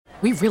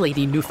We really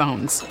need new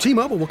phones.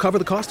 T-Mobile will cover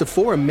the cost of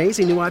 4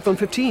 amazing new iPhone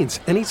 15s,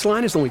 and each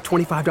line is only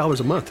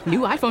 $25 a month. New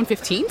iPhone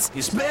 15s?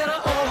 It's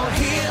better over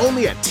here.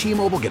 Only at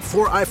T-Mobile, get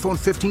 4 iPhone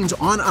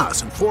 15s on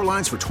us and 4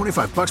 lines for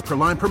 $25 per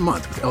line per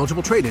month with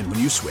eligible trade-in when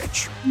you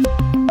switch.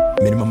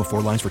 Minimum of 4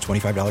 lines for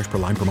 $25 per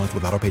line per month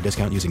with autopay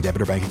discount using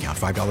debit or bank account.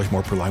 $5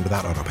 more per line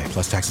without autopay,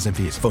 plus taxes and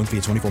fees. Phone fee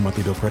at 24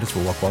 monthly bill credits for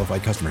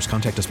well-qualified customers.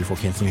 Contact us before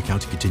canceling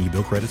account to continue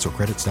bill credits or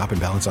credit stop and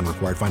balance on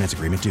required finance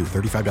agreement due.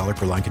 $35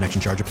 per line connection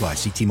charge applies.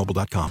 See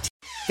T-Mobile.com.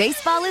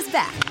 Baseball is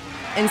back,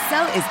 and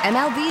so is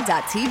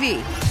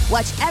MLB.tv.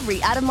 Watch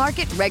every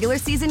out-of-market regular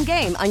season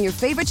game on your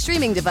favorite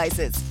streaming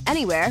devices.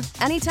 Anywhere,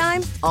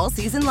 anytime, all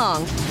season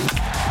long.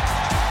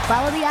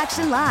 Follow the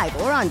action live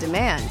or on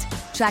demand.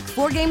 Track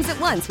 4 games at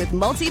once with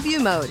multi-view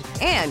mode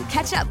and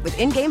catch up with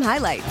in-game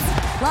highlights.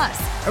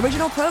 Plus,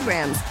 original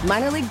programs,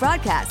 minor league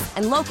broadcasts,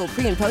 and local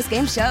pre- and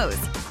post-game shows.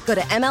 Go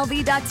to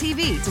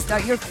MLB.tv to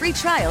start your free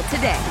trial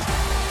today.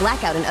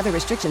 Blackout and other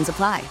restrictions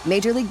apply.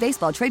 Major League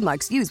Baseball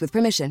trademarks used with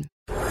permission.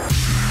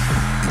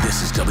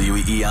 This is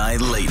WEEI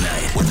Late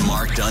Night with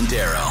Mark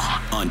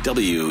Dondero on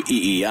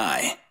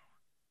WEEI.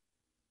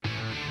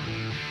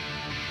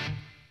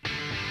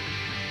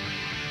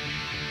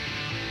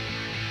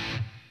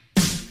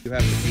 You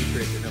have the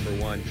Patriots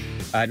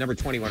at number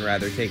 21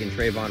 rather, taking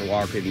Trayvon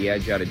Walker, the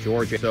edge out of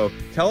Georgia. So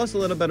tell us a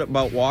little bit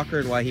about Walker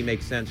and why he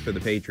makes sense for the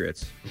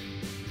Patriots.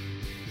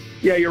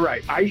 Yeah, you're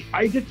right.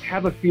 I just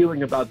have a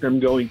feeling about them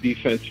going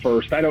defense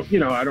first. I don't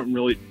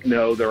really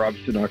know. They're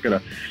obviously not going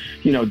to,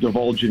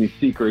 divulge any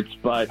secrets,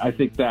 but I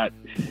think that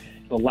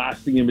the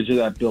lasting image of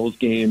that Bills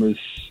game is,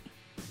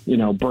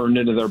 burned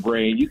into their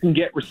brain. You can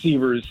get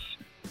receivers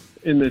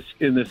in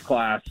this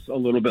class a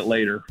little bit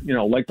later,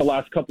 like the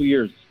last couple of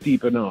years,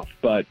 deep enough.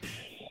 But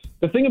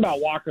the thing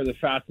about Walker that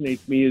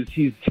fascinates me is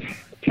he's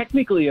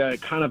technically a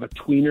kind of a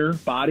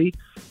tweener body.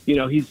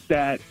 He's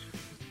that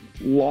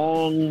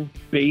long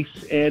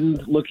base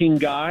end looking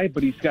guy,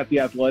 but he's got the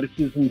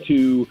athleticism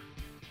to,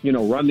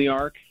 run the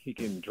arc. He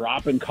can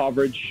drop in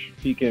coverage.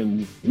 He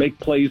can make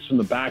plays from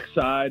the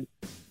backside.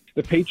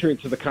 The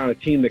Patriots are the kind of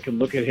team that can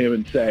look at him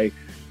and say,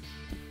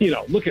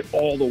 look at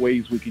all the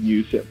ways we can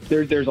use him.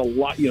 There's a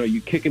lot,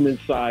 you kick him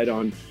inside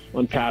on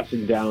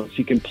passing downs.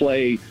 He can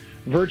play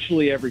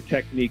virtually every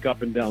technique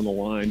up and down the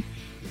line.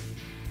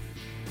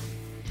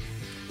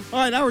 All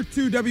right, hour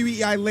 2,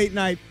 WEI Late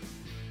Night.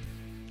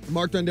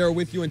 Mark Dondero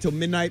with you until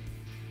midnight.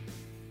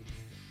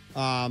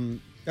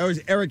 That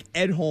was Eric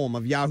Edholm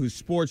of Yahoo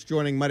Sports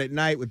joining Mud at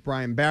Night with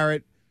Brian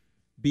Barrett.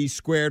 B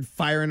Squared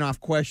firing off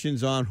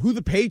questions on who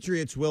the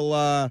Patriots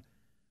will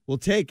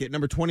take at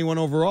number 21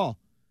 overall.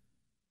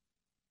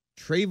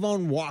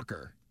 Trayvon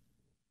Walker,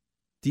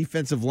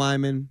 defensive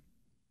lineman,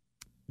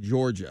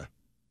 Georgia.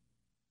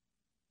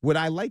 Would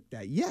I like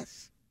that?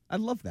 Yes, I'd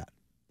love that.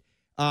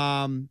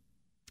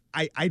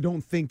 I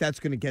don't think that's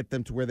going to get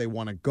them to where they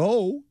want to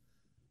go,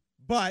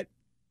 but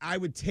I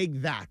would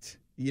take that,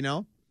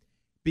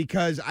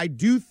 because I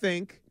do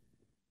think,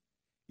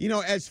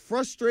 as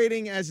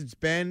frustrating as it's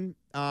been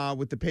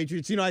with the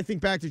Patriots, I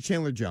think back to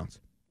Chandler Jones.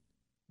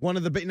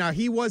 Now,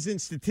 he wasn't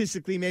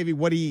statistically maybe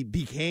what he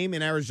became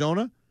in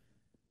Arizona,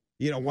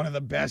 one of the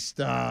best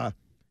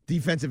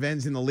defensive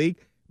ends in the league.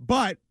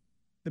 But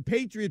the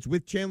Patriots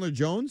with Chandler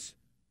Jones,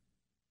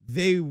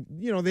 they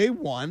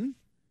won.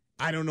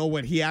 I don't know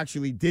what he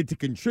actually did to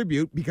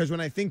contribute, because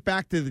when I think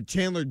back to the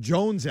Chandler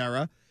Jones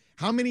era,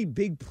 how many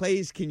big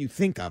plays can you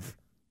think of?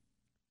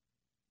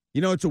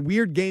 It's a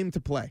weird game to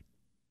play.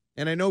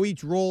 And I know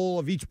each role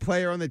of each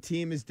player on the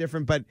team is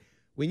different, but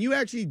when you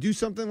actually do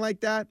something like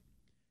that,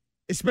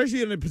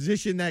 especially in a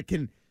position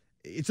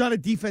it's not a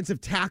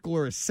defensive tackle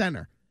or a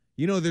center.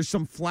 There's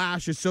some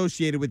flash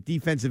associated with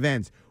defensive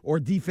ends or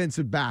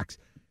defensive backs.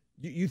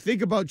 You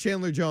think about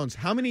Chandler Jones.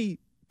 How many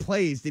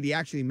plays did he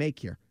actually make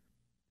here?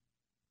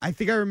 I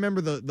think I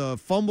remember the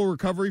fumble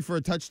recovery for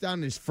a touchdown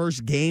in his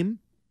first game,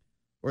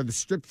 or the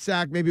strip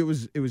sack. Maybe it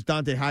was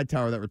Dante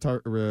Hightower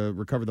that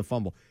recovered the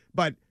fumble.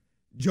 But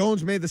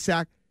Jones made the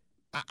sack.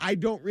 I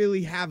don't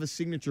really have a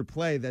signature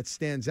play that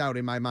stands out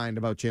in my mind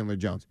about Chandler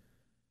Jones.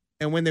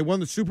 And when they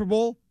won the Super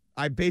Bowl,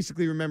 I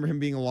basically remember him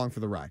being along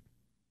for the ride.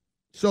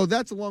 So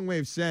that's a long way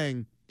of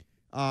saying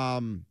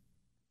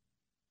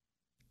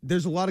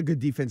there's a lot of good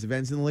defensive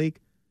ends in the league,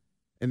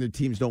 and their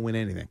teams don't win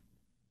anything.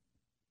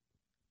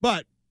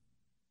 But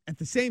at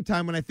the same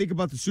time, when I think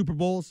about the Super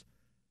Bowls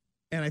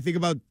and I think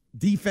about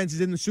defenses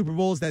in the Super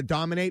Bowls that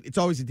dominate, it's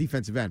always a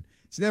defensive end.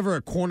 It's never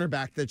a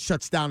cornerback that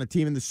shuts down a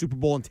team in the Super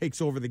Bowl and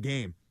takes over the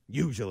game,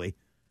 usually.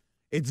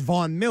 It's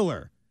Von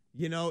Miller.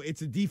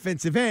 It's a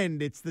defensive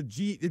end. It's the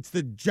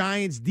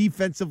Giants'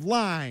 defensive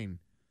line.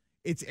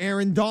 It's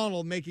Aaron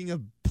Donald making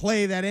a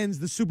play that ends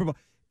the Super Bowl.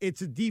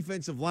 It's a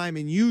defensive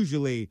lineman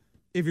usually.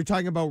 If you're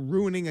talking about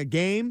ruining a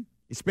game,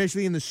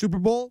 especially in the Super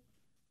Bowl,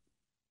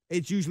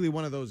 it's usually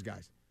one of those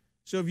guys.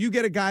 So if you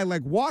get a guy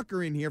like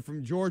Walker in here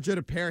from Georgia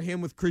to pair him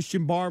with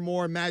Christian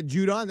Barmore and Matt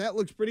Judon, that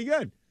looks pretty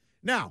good.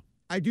 Now,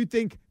 I do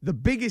think the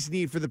biggest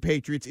need for the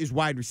Patriots is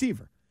wide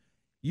receiver.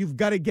 You've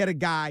got to get a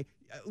guy.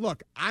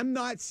 Look, I'm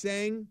not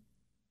saying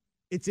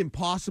it's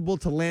impossible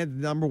to land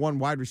the number one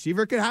wide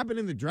receiver. It could happen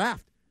in the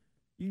draft.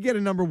 You get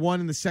a number one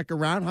in the second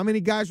round. How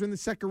many guys were in the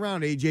second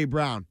round? A.J.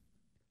 Brown,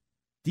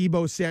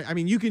 Debo Samuel. I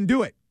mean, you can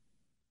do it.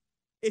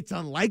 It's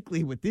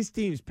unlikely with this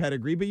team's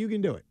pedigree, but you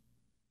can do it.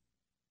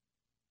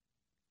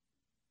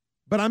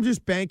 But I'm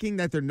just banking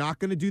that they're not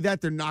going to do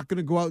that. They're not going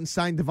to go out and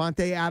sign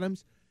Devontae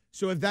Adams.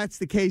 So if that's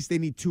the case, they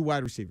need 2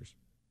 wide receivers.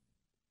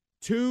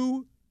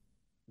 2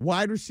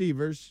 wide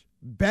receivers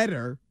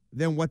better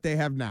than what they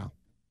have now.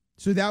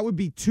 So that would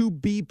be 2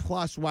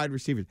 B-plus wide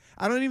receivers.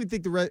 I don't even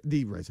think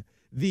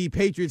the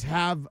Patriots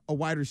have a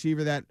wide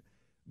receiver that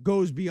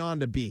goes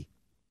beyond a B.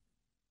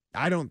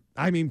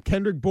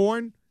 Kendrick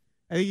Bourne,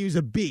 I think he was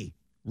a B.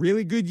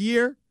 Really good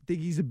year, I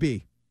think he's a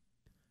B.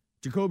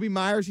 Jacoby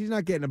Myers, he's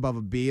not getting above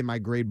a B in my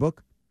grade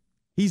book.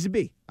 He's a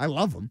B. I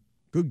love him.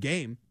 Good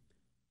game.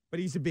 But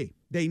he's a B.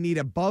 They need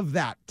above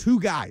that. 2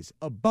 guys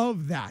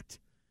above that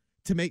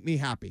to make me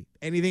happy.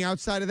 Anything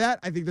outside of that,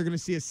 I think they're going to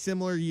see a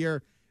similar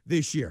year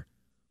this year.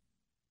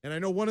 And I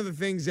know one of the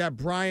things that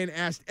Brian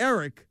asked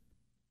Eric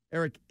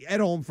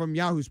Edholm from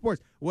Yahoo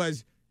Sports,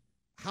 was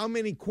how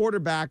many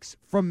quarterbacks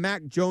from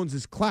Mac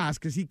Jones's class,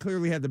 because he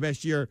clearly had the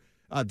best year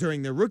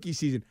during their rookie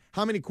season,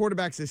 how many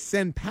quarterbacks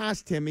ascend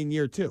past him in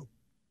year 2?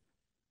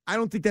 I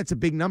don't think that's a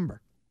big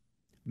number.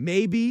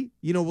 Maybe,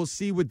 we'll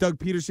see what Doug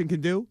Peterson can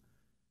do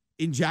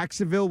in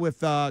Jacksonville with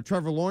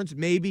Trevor Lawrence.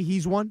 Maybe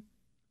he's one.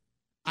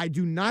 I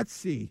do not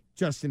see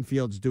Justin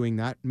Fields doing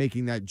that,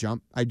 making that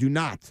jump. I do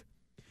not.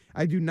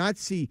 I do not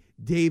see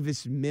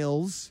Davis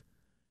Mills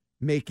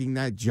making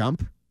that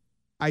jump.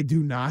 I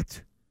do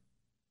not.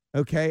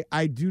 Okay?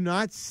 I do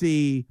not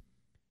see,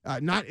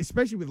 not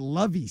especially with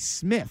Lovie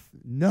Smith.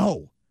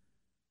 No.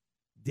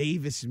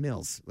 Davis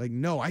Mills.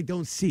 No, I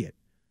don't see it.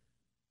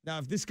 Now,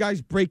 if this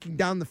guy's breaking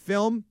down the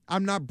film,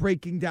 I'm not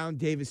breaking down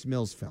Davis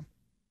Mills' film.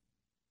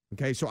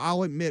 Okay? So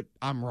I'll admit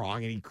I'm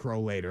wrong and eat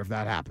crow later if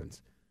that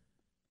happens.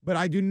 But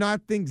I do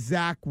not think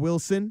Zach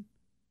Wilson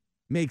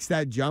makes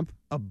that jump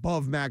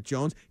above Mac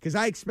Jones, because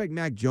I expect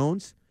Mac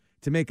Jones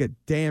to make a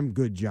damn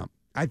good jump.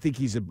 I think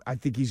he's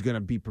going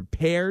to be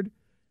prepared.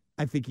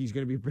 I think he's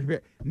going to be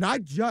prepared,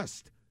 not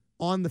just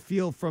on the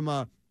field from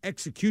a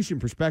execution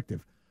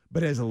perspective,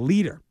 but as a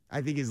leader.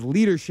 I think his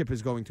leadership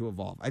is going to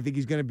evolve. I think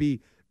he's going to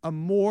be a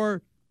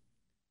more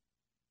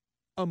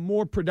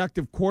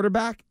productive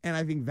quarterback, and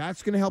I think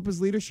that's going to help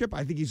his leadership.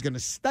 I think he's going to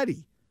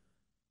study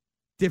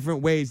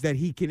different ways that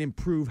he can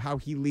improve how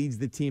he leads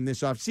the team this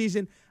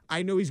offseason.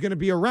 I know he's going to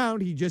be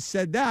around. He just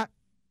said that.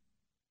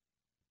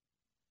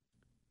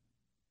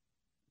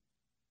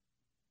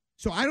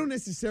 So I don't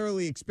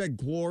necessarily expect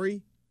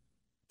glory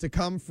to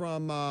come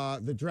from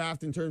the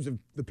draft in terms of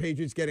the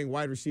Patriots getting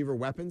wide receiver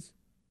weapons.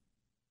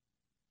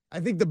 I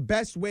think the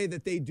best way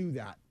that they do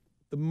that,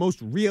 the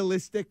most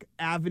realistic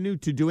avenue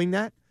to doing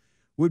that,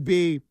 would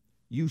be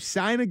you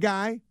sign a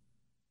guy,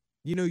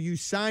 you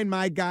sign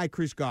my guy,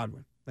 Chris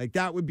Godwin.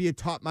 That would be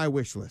atop my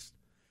wish list.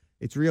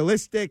 It's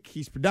realistic.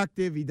 He's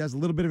productive. He does a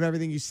little bit of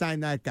everything. You sign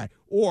that guy.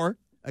 Or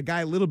a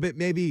guy a little bit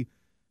maybe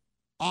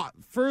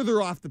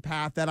further off the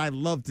path that I'd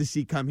love to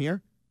see come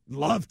here.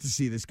 Love to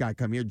see this guy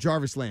come here.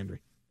 Jarvis Landry.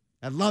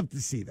 I'd love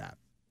to see that.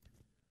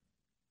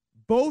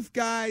 Both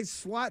guys,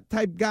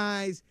 slot-type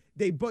guys,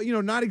 they both,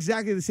 not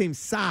exactly the same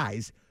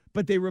size,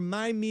 but they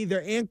remind me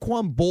they're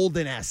Anquan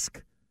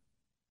Bolden-esque.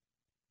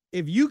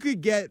 If you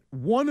could get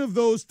one of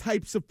those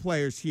types of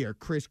players here,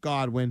 Chris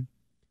Godwin,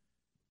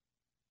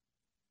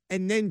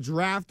 and then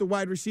draft a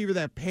wide receiver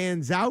that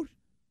pans out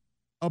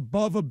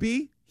above a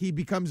B, he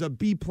becomes a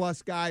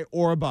B-plus guy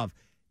or above.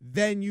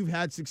 Then you've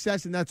had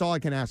success, and that's all I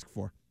can ask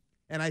for.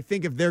 And I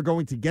think if they're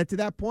going to get to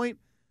that point,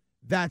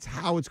 that's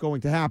how it's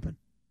going to happen.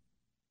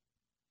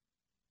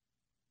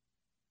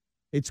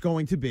 It's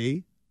going to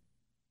be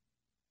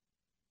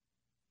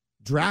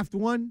draft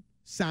one,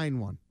 sign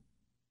one.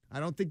 I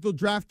don't think they'll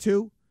draft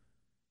 2.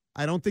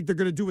 I don't think they're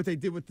going to do what they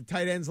did with the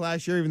tight ends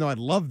last year, even though I'd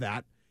love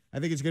that. I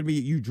think it's going to be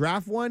you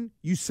draft one,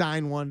 you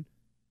sign one,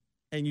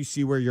 and you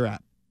see where you're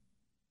at.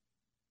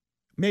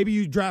 Maybe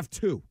you draft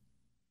 2.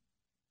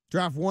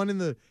 Draft one in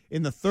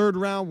the third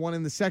round, one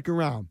in the second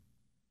round.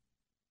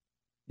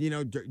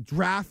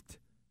 Draft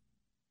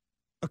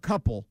a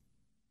couple,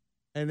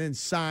 and then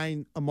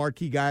sign a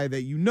marquee guy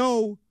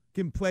that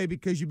can play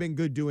because you've been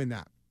good doing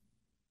that.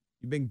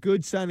 You've been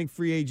good signing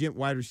free agent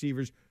wide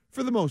receivers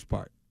for the most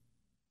part.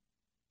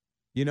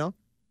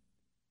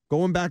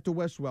 Going back to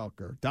Wes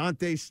Welker,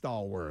 Dante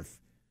Stallworth,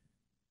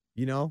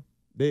 Danny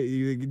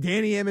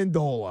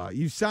Amendola.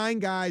 You sign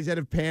guys that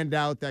have panned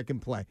out that can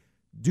play.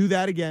 Do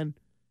that again,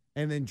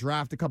 and then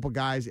draft a couple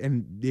guys,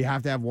 and you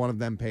have to have one of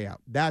them pay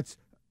out. That's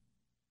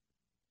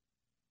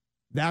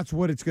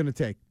what it's going to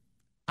take.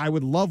 I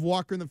would love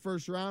Walker in the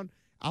first round.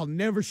 I'll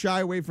never shy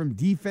away from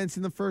defense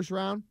in the first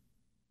round,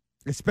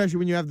 especially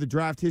when you have the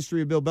draft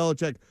history of Bill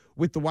Belichick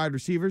with the wide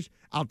receivers.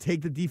 I'll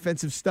take the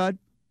defensive stud.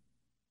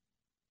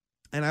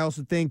 And I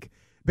also think,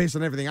 based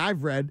on everything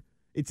I've read,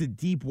 it's a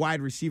deep wide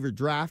receiver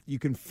draft. You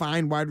can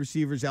find wide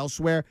receivers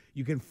elsewhere.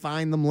 You can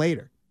find them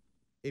later.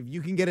 If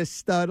you can get a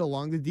stud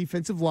along the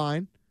defensive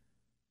line,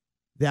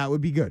 that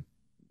would be good.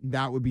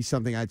 that would be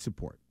something I'd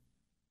support.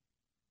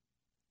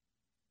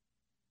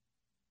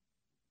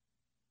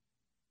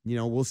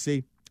 We'll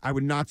see. I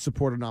would not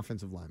support an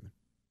offensive lineman.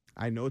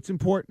 I know it's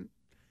important,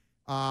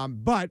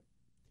 but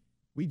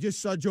we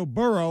just saw Joe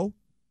Burrow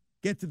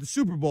get to the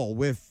Super Bowl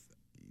with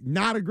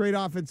not a great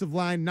offensive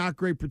line, not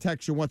great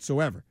protection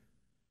whatsoever.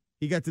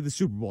 He got to the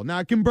Super Bowl. Now,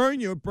 it can burn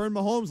you. It burned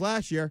Mahomes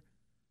last year.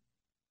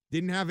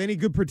 Didn't have any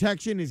good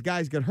protection. His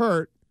guys got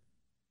hurt.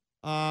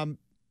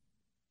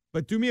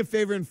 But do me a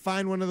favor and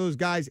find one of those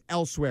guys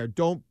elsewhere.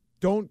 Don't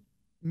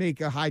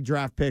make a high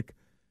draft pick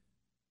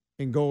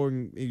and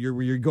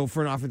you go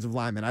for an offensive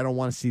lineman. I don't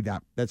want to see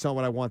that. That's not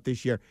what I want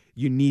this year.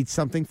 You need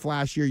something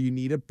flashier. You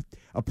need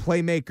a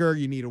playmaker.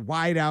 You need a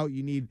wideout.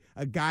 You need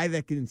a guy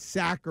that can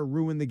sack or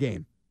ruin the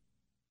game.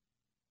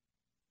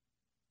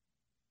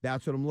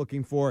 That's what I'm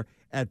looking for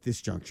at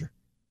this juncture.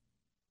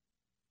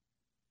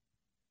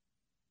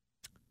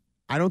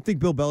 I don't think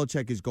Bill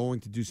Belichick is going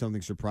to do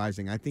something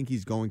surprising. I think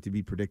he's going to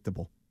be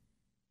predictable.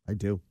 I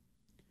do.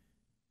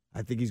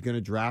 I think he's going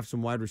to draft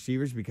some wide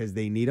receivers because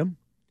they need them.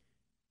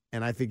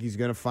 And I think he's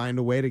going to find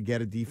a way to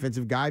get a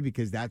defensive guy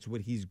because that's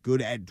what he's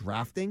good at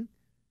drafting.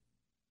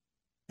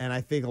 And I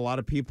think a lot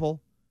of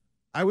people,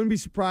 I wouldn't be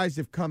surprised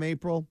if come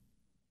April,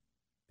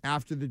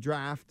 after the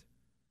draft,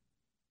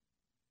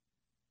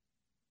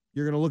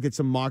 you're going to look at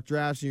some mock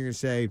drafts and you're going to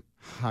say,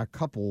 a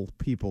couple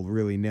people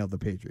really nailed the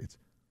Patriots.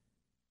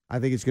 I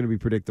think it's going to be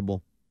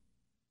predictable.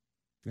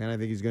 And I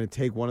think he's going to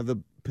take one of the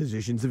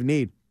positions of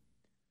need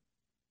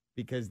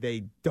because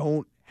they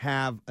don't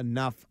have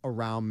enough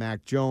around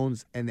Mac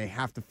Jones, and they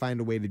have to find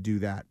a way to do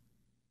that.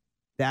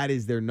 That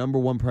is their number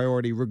one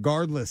priority,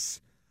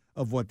 regardless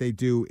of what they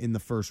do in the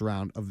first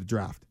round of the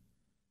draft.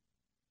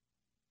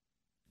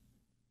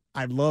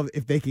 I'd love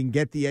if they can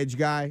get the edge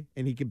guy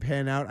and he can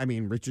pan out. I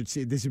mean,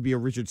 this would be a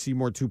Richard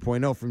Seymour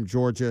 2.0 from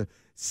Georgia,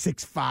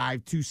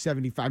 6'5",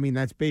 275. I mean,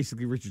 that's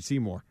basically Richard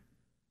Seymour.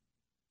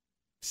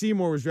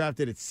 Seymour was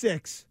drafted at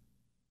 6.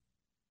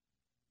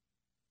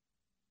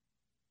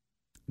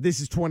 This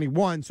is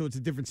 21, so it's a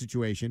different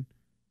situation.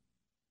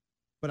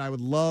 But I would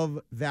love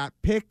that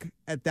pick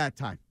at that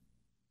time.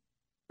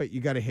 But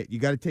you got to hit. You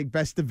got to take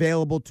best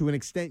available to an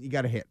extent. You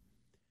got to hit. It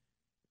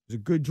was a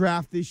good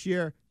draft this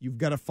year. You've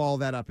got to follow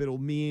that up. It'll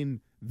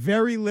mean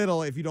very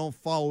little if you don't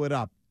follow it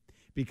up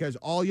because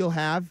all you'll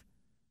have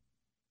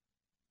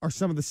are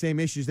some of the same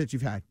issues that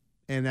you've had.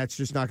 And that's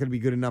just not going to be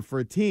good enough for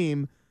a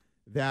team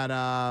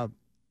that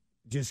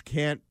just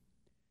can't.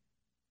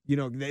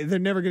 They're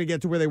never going to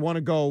get to where they want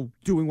to go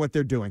doing what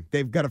they're doing.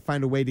 They've got to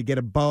find a way to get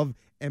above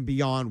and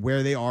beyond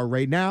where they are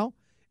right now.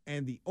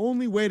 And the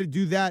only way to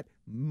do that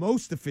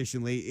most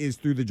efficiently is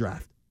through the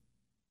draft.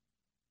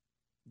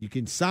 You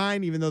can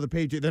sign, even though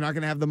they're not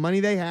going to have the money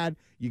they had.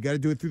 You got to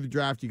do it through the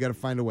draft. You got to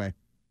find a way.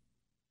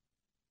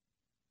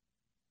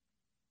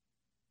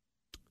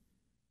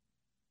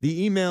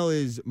 The email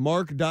is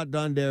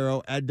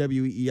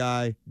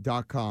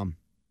mark.dondero@weei.com.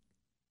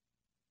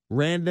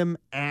 Random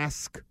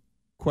ask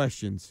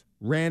questions.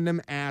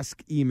 Random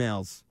ask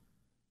emails.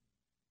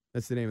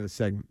 That's the name of the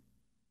segment.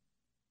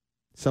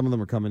 Some of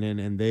them are coming in,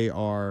 and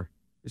there's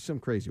some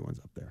crazy ones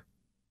up there.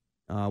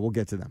 We'll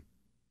get to them.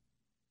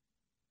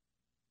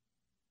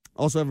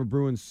 Also have a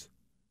Bruins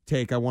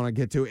take I want to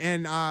get to.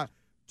 And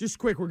just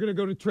quick, we're going to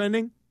go to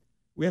trending.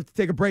 We have to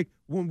take a break.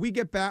 When we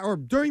get back, or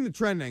during the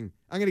trending,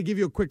 I'm going to give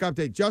you a quick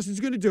update. Justin's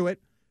going to do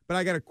it, but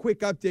I got a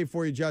quick update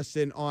for you,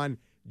 Justin, on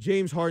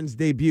James Harden's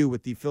debut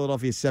with the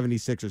Philadelphia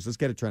 76ers. Let's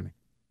get it trending.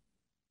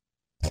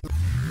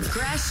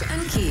 Gresh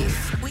and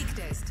Keith,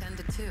 weekdays 10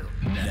 to 2.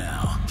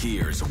 Now,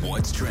 here's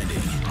what's trending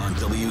on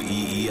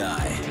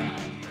WEEI.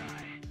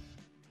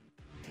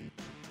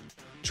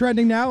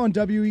 Trending now on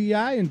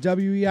WEEI and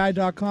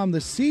WEEI.com.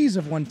 The C's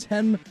have won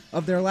 10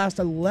 of their last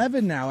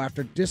 11 now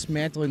after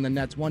dismantling the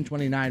Nets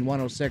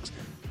 129-106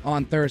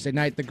 on Thursday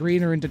night. The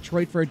Green are in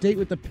Detroit for a date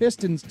with the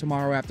Pistons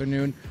tomorrow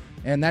afternoon,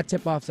 and that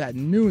tip-off's at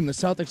noon. The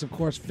Celtics, of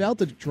course, fell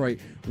to Detroit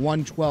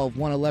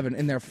 112-111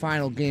 in their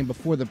final game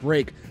before the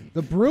break.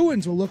 The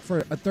Bruins will look for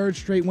a third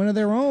straight win of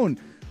their own.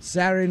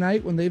 Saturday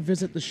night, when they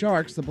visit the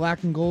Sharks, the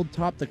Black and Gold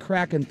topped the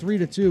Kraken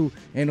 3-2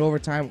 in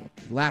overtime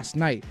last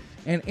night.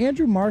 And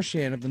Andrew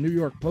Marchand of the New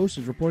York Post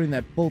is reporting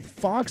that both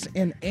Fox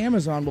and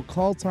Amazon will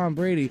call Tom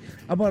Brady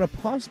about a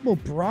possible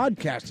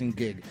broadcasting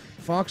gig.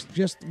 Fox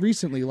just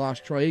recently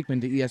lost Troy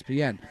Aikman to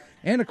ESPN.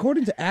 And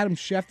according to Adam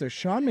Schefter,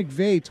 Sean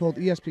McVay told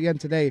ESPN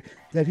today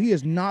that he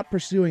is not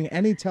pursuing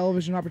any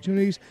television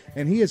opportunities,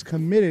 and he is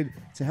committed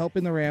to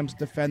helping the Rams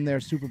defend their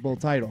Super Bowl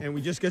title. And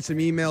we just get some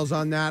emails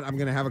on that. I'm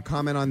going to have a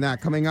comment on that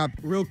coming up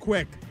real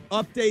quick.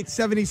 Update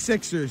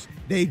 76ers.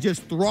 They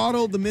just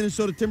throttled the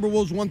Minnesota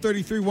Timberwolves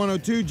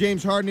 133-102.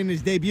 James Harden in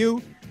his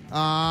debut.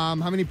 How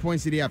many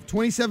points did he have?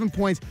 27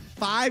 points,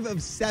 5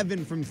 of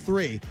 7 from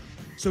 3.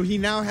 So he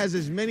now has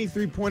as many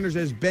three-pointers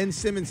as Ben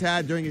Simmons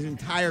had during his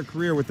entire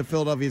career with the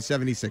Philadelphia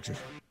 76ers.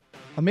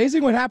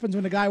 Amazing what happens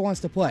when a guy wants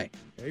to play.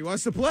 He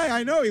wants to play.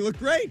 I know. He looked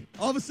great.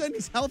 All of a sudden,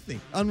 he's healthy.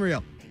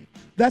 Unreal.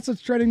 That's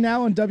what's trending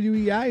now on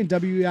WEEI and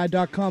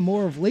WEEI.com.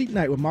 More of Late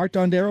Night with Mark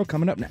Dondero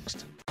coming up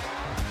next.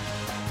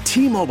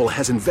 T-Mobile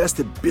has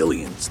invested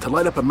billions to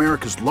light up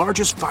America's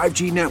largest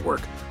 5G network,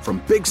 from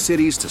big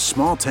cities to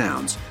small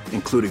towns,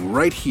 including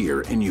right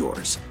here in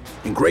yours.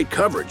 And great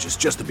coverage is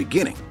just the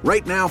beginning.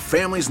 Right now,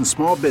 families and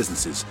small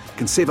businesses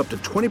can save up to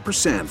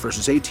 20%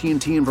 versus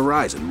AT&T and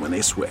Verizon when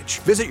they switch.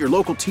 Visit your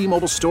local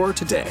T-Mobile store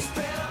today.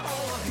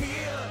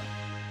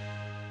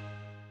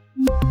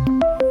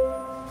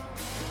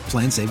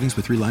 Plan savings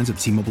with 3 lines of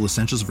T-Mobile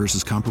Essentials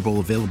versus comparable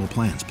available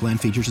plans. Plan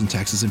features and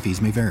taxes and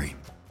fees may vary.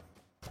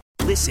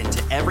 Listen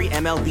to every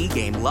MLB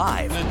game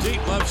live. In the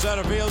deep left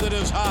center field, it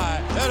is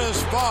high, it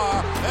is far,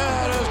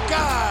 it is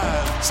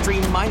gone.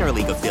 Stream minor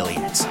league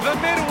affiliates. The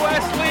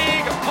Midwest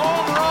League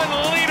home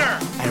run leader.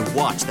 And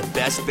watch the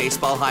best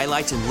baseball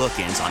highlights and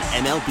look-ins on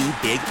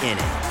MLB Big Inning.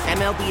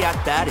 MLB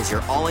At Bat is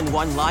your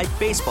all-in-one live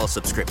baseball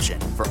subscription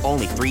for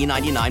only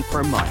 $3.99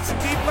 per month.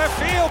 Deep left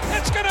field,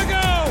 it's gonna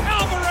go.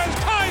 Alvarez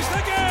ties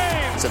the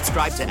game.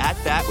 Subscribe to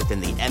At Bat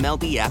within the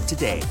MLB app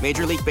today.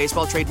 Major League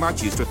Baseball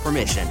trademarks used with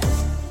permission.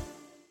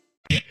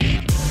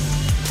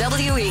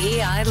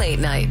 WEEI Late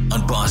Night.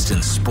 On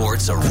Boston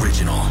Sports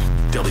Original,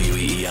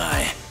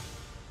 WEEI.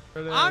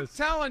 I'm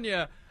telling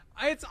you,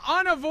 it's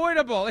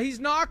unavoidable. He's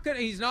not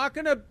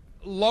gonna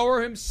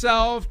lower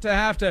himself to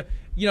have to,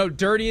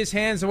 dirty his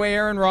hands the way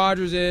Aaron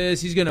Rodgers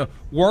is. He's gonna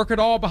work it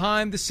all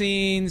behind the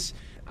scenes.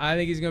 I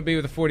think he's gonna be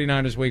with the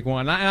 49ers week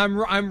 1.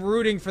 I'm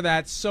rooting for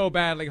that so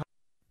badly. All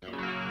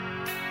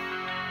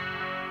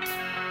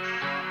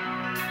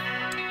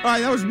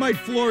right, that was Mike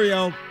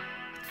Florio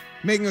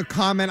making a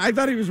comment. I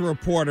thought he was a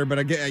reporter,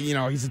 but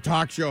he's a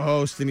talk show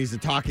host and he's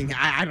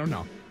I don't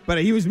know.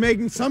 But he was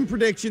making some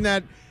prediction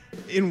that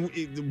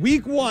in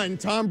week 1,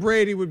 Tom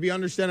Brady would be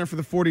under center for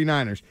the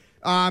 49ers.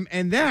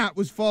 And that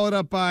was followed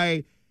up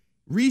by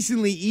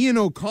recently Ian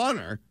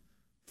O'Connor,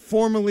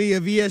 formerly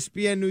of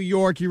ESPN New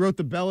York. He wrote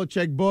the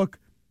Belichick book.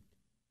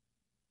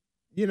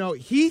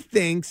 He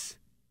thinks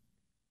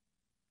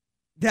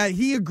that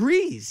he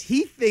agrees.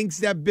 He thinks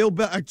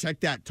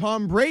that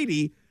Tom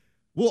Brady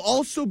will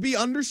also be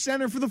under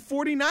center for the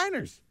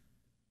 49ers.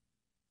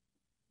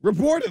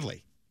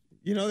 Reportedly.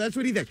 That's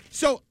what he thinks.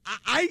 So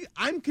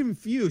I'm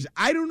confused.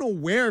 I don't know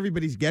where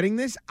everybody's getting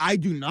this. I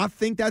do not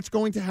think that's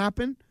going to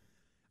happen.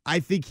 I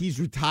think he's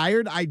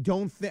retired. I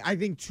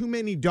think too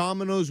many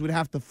dominoes would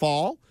have to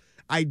fall.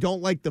 I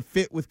don't like the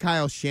fit with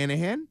Kyle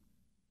Shanahan.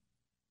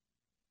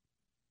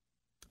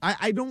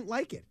 I don't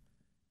like it.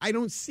 I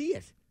don't see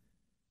it.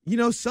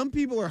 Some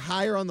people are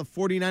higher on the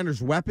 49ers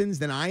weapons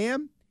than I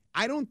am.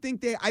 I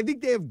think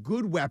they have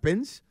good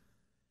weapons,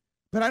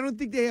 but I don't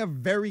think they have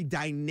very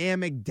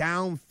dynamic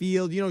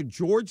downfield.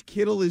 George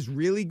Kittle is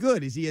really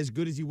good. Is he as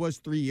good as he was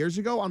 3 years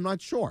ago? I'm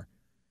not sure.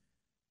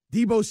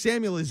 Deebo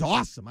Samuel is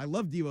awesome. I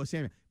love Deebo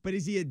Samuel. But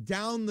is he a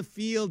down the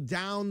field,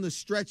 down the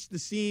stretch the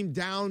seam,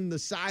 down the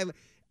side?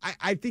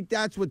 I think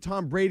that's what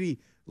Tom Brady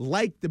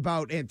liked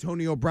about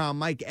Antonio Brown,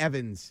 Mike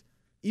Evans.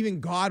 Even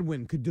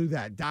Godwin could do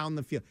that down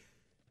the field.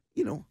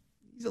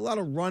 He's a lot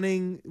of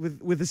running with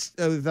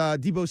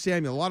Deebo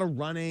Samuel, a lot of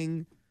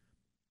running,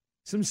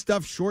 some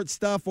stuff, short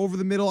stuff, over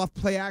the middle, off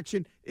play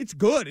action. It's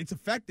good. It's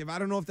effective. I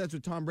don't know if that's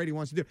what Tom Brady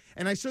wants to do.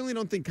 And I certainly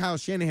don't think Kyle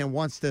Shanahan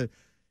wants to,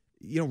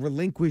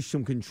 relinquish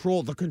some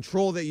control, the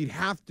control that you'd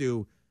have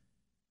to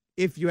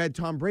if you had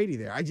Tom Brady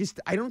there. I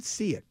don't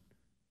see it.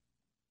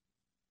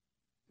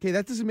 Okay,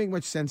 that doesn't make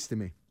much sense to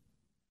me.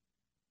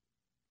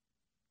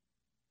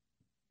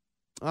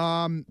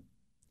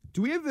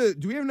 Do we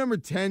have number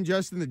 10,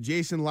 Justin, the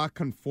Jason La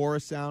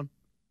Canfora sound?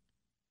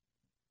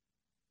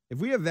 If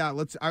we have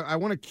that, I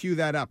want to cue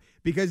that up.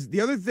 Because the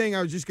other thing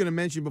I was just going to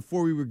mention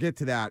before we would get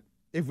to that,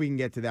 if we can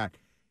get to that,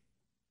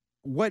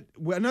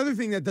 another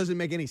thing that doesn't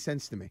make any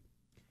sense to me.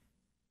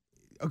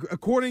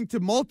 According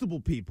to multiple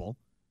people,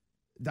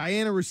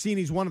 Diana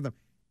Rossini's one of them,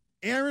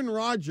 Aaron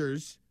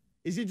Rodgers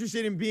is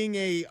interested in being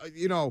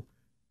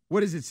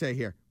what does it say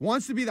here?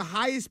 Wants to be the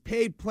highest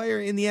paid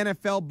player in the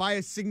NFL by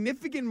a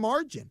significant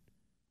margin.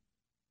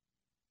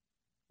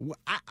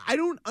 I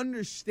don't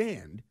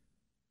understand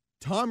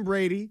Tom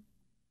Brady,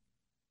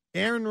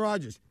 Aaron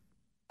Rodgers,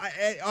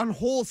 on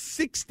hole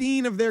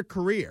 16 of their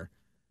career.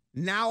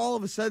 Now all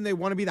of a sudden they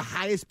want to be the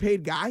highest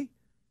paid guy?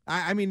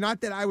 I mean,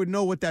 not that I would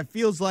know what that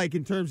feels like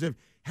in terms of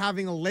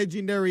having a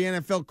legendary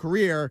NFL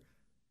career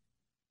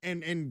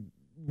and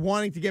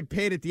wanting to get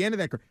paid at the end of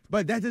that career.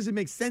 But that doesn't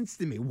make sense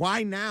to me.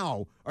 Why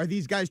now are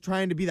these guys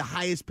trying to be the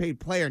highest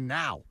paid player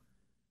now?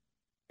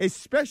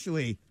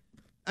 Especially,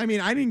 I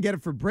didn't get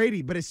it for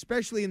Brady, but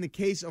especially in the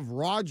case of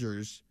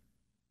Rodgers,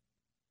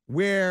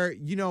 where,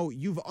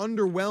 you've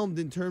underwhelmed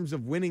in terms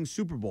of winning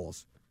Super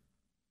Bowls.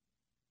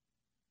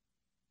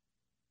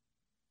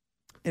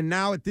 And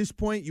now at this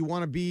point, you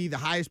want to be the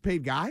highest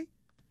paid guy?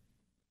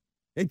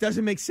 It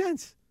doesn't make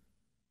sense.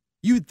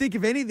 You would think,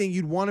 if anything,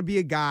 you'd want to be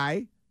a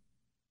guy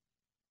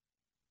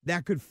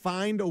that could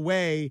find a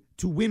way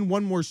to win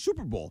one more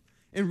Super Bowl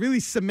and really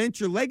cement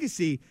your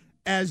legacy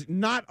as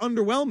not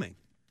underwhelming.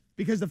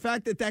 Because the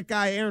fact that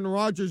guy, Aaron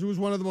Rodgers, who was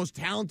one of the most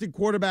talented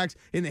quarterbacks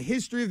in the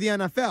history of the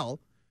NFL,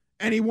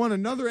 and he won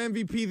another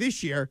MVP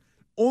this year,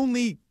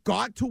 only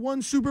got to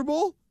one Super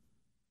Bowl?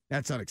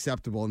 That's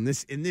unacceptable. In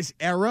this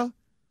era,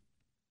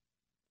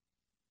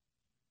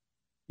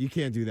 you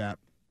can't do that.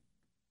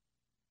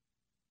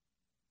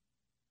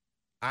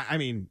 I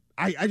mean,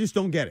 I just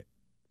don't get it.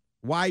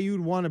 Why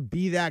you'd want to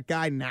be that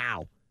guy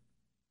now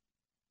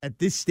at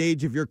this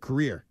stage of your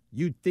career.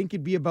 You'd think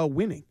it'd be about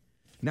winning.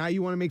 Now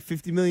you want to make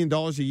 $50 million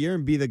a year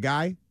and be the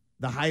guy,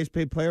 the highest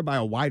paid player by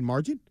a wide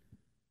margin?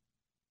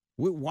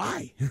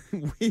 Why?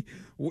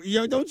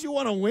 Don't you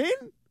want to win?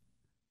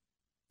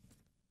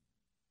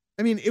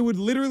 I mean, it would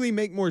literally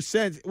make more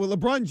sense. Well,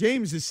 LeBron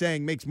James is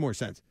saying makes more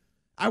sense.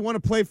 I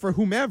want to play for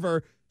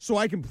whomever so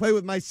I can play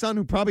with my son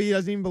who probably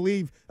doesn't even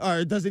believe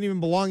or doesn't even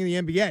belong in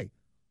the NBA.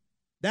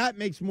 That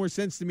makes more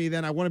sense to me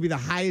than I want to be the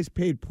highest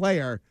paid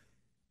player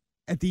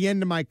at the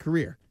end of my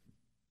career.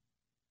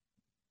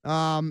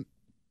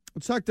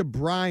 Let's talk to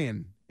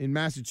Brian in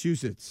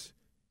Massachusetts.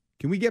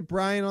 Can we get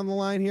Brian on the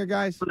line here,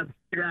 guys?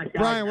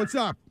 Brian, what's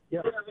up?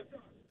 Yep.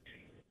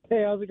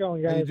 Hey, how's it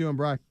going, guys? How you doing,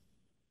 Brian?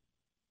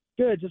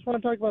 Good. Just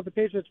want to talk about the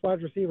Patriots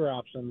wide receiver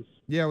options.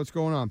 Yeah, what's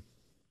going on?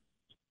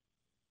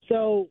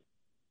 So,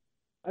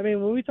 I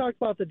mean, when we talk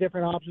about the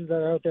different options that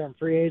are out there in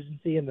free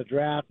agency and the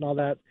draft and all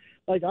that,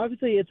 like,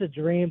 obviously it's a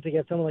dream to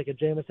get someone like a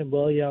Jameson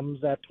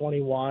Williams at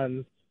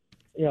 21,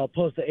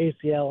 post the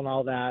ACL and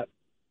all that.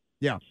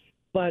 Yeah.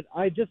 But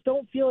I just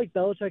don't feel like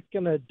Belichick's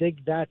going to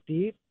dig that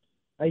deep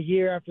a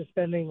year after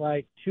spending,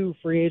 like, 2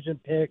 free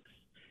agent picks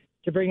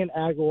to bring in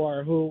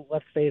Aguilar, who,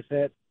 let's face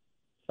it,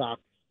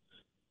 sucks.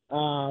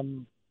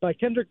 But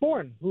Kendrick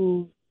Bourne,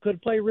 who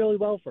could play really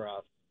well for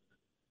us.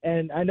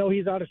 And I know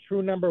he's not a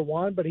true number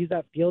one, but he's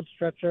that field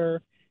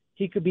stretcher.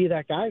 He could be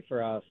that guy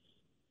for us.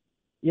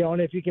 And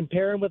if you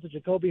compare him with the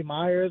Jacoby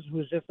Myers,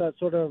 who's just that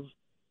sort of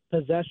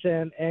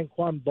possession,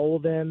 Anquan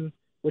Bolden,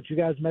 which you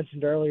guys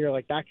mentioned earlier,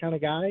 like that kind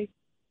of guy.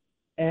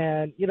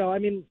 And, I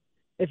mean,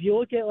 if you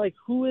look at, like,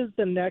 who is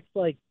the next,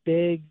 like,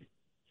 big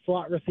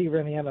slot receiver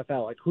in the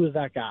NFL, like, who is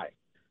that guy?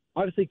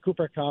 Obviously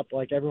Cooper Kupp,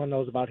 like, everyone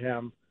knows about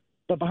him.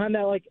 But behind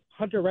that, like,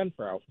 Hunter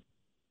Renfrow.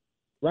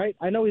 Right?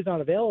 I know he's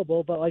not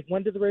available, but, like,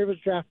 when did the Ravens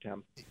draft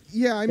him?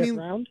 Yeah, I mean,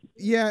 round?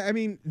 Yeah, I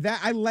mean,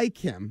 that I like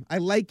him. I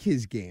like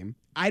his game.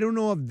 I don't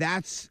know if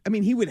that's – I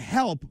mean, he would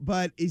help,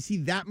 but is he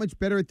that much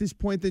better at this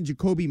point than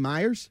Jacoby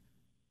Myers?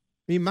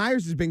 I mean,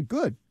 Myers has been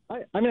good.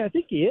 I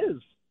think he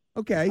is.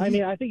 Okay. I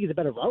mean, I think he's a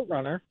better route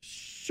runner.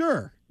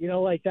 Sure.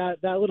 Like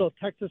that little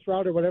Texas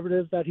route or whatever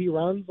it is that he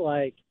runs,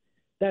 like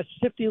that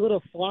shifty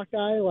little slot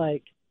guy,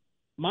 like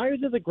Myers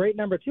is a great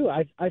number 2.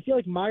 I feel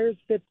like Myers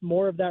fits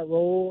more of that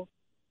role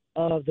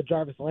of the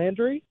Jarvis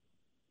Landry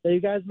that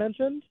you guys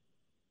mentioned.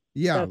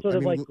 Yeah. That sort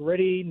of like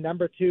gritty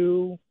number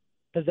 2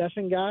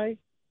 possession guy.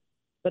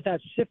 But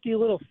that shifty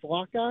little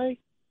slot guy,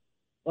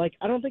 like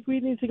I don't think we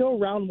need to go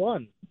round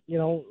 1.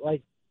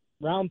 Like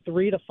round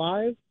 3 to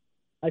 5.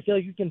 I feel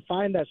like you can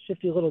find that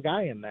shifty little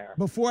guy in there.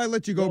 Before I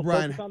let you go,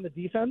 Brian, focus on the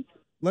defense.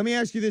 Let me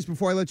ask you this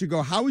before I let you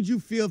go. How would you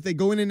feel if they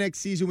go into next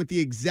season with the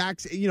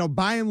exact,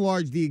 by and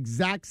large, the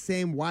exact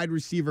same wide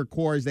receiver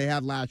core as they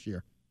had last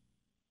year?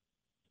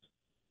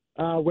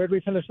 Where'd we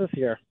finish this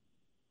year?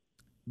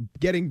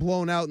 Getting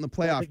blown out in the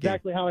playoff That's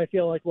exactly how I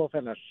feel like we'll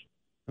finish.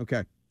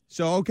 Okay.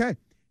 Okay.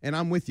 And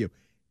I'm with you.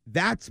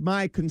 That's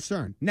my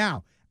concern.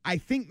 Now, I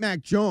think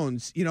Mac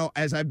Jones,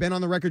 as I've been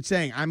on the record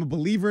saying, I'm a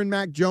believer in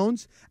Mac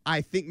Jones.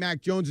 I think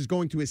Mac Jones is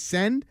going to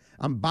ascend.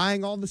 I'm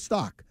buying all the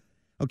stock.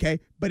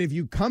 Okay? But if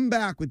you come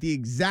back with the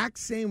exact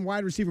same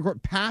wide receiver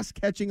court,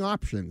 pass-catching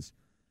options,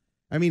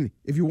 I mean,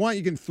 if you want,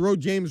 you can throw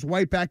James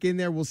White back in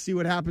there. We'll see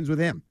what happens with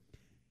him.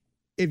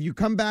 If you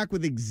come back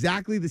with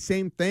exactly the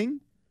same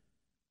thing,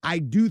 I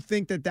do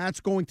think that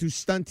that's going to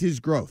stunt his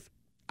growth.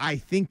 I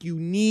think you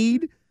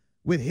need,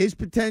 with his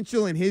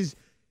potential and his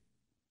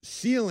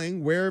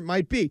ceiling where it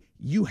might be,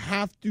 you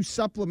have to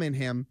supplement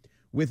him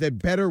with a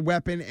better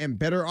weapon and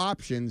better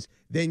options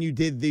than you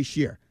did this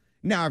year.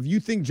 Now, if you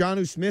think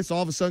Jonnu Smith's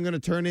all of a sudden going to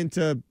turn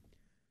into,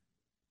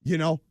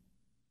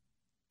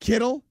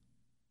 Kittle,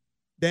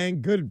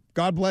 then good,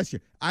 God bless you.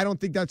 I don't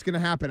think that's going to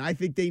happen. I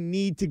think they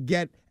need to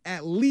get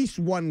at least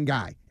one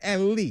guy, at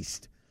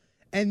least.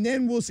 And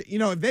then we'll see.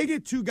 If they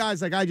get 2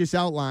 guys like I just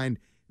outlined,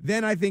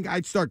 then I think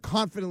I'd start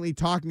confidently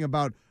talking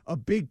about a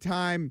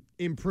big-time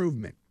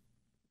improvement.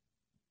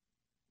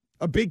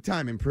 A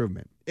big-time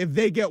improvement. If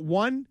they get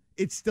 1,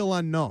 it's still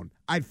unknown.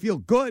 I'd feel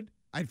good.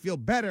 I'd feel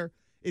better.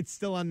 It's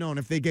still unknown.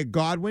 If they get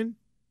Godwin,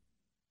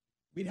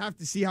 we'd have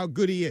to see how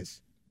good he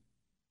is.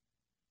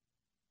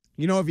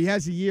 If he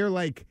has a year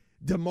like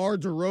DeMar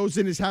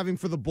DeRozan is having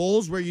for the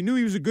Bulls, where you knew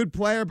he was a good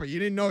player, but you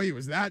didn't know he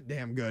was that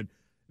damn good,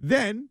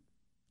 then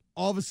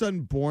all of a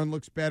sudden Bourne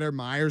looks better,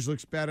 Myers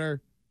looks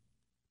better,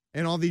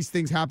 and all these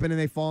things happen and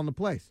they fall into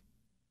place.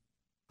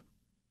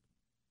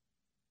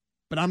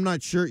 But I'm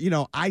not sure,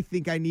 I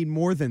think I need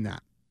more than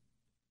that.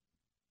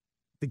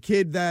 The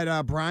kid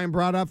that Brian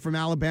brought up from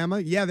Alabama,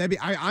 yeah,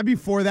 I'd be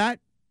for that.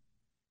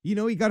 He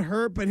got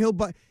hurt, but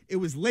it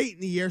was late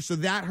in the year, so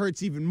that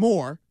hurts even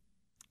more.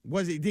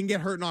 He didn't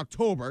get hurt in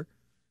October.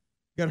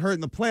 Got hurt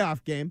in the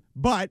playoff game.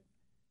 But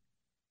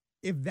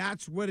if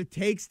that's what it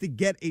takes to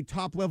get a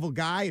top-level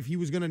guy, if he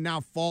was going to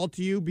now fall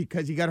to you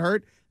because he got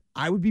hurt,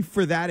 I would be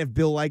for that if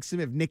Bill likes him,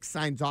 if Nick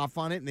signs off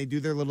on it and they do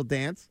their little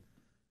dance.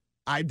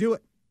 I'd do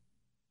it.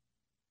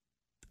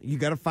 You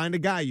got to find a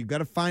guy. You got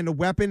to find a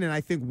weapon, and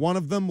I think one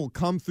of them will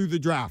come through the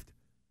draft.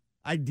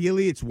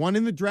 Ideally, it's one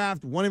in the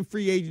draft, one in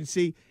free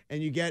agency,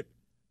 and you get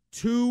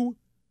 2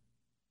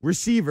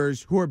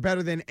 receivers who are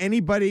better than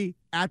anybody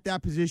at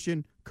that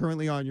position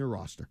currently on your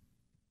roster.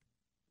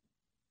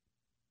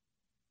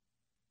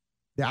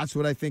 That's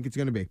what I think it's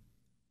going to be.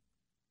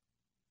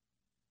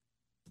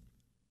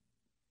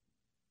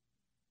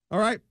 All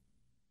right.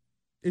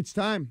 It's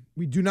time.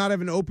 We do not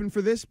have an open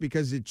for this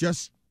because it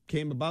just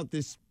came about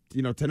this,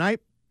 tonight.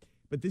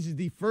 But this is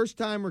the first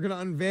time we're going to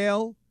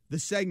unveil the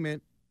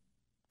segment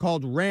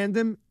called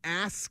Random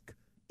Ask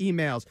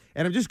Emails.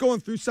 And I'm just going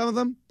through some of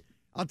them.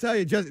 I'll tell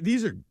you, just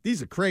these are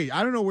crazy.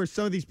 I don't know where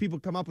some of these people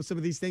come up with some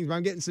of these things, but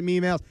I'm getting some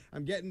emails.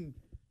 I'm getting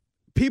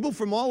people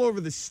from all over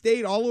the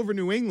state, all over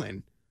New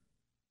England,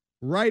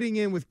 writing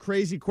in with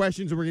crazy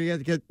questions, and we're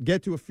going to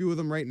get to a few of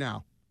them right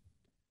now.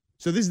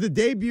 So this is the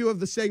debut of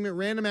the segment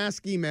Random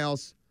Ask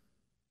Emails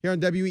here on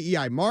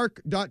WEEI.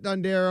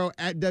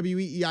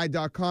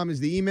 Mark.Dondero@weei.com is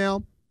the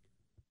email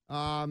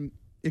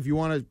if you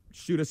want to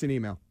shoot us an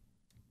email.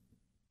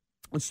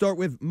 Let's start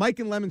with Mike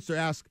and Leominster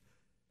ask,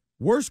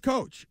 worst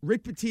coach,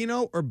 Rick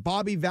Pitino or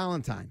Bobby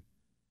Valentine?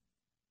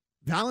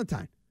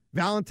 Valentine.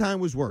 Valentine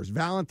was worse.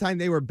 Valentine,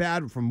 they were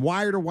bad from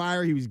wire to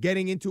wire. He was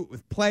getting into it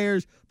with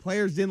players.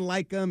 Players didn't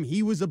like him.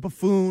 He was a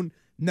buffoon.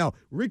 No,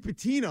 Rick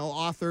Pitino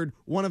authored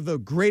one of the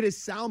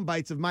greatest sound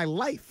bites of my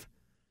life.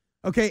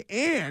 Okay,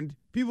 and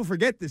people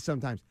forget this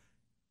sometimes.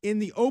 In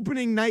the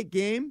opening night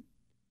game,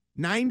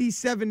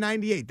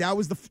 97-98, that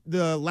was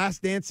the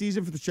last dance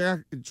season for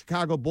the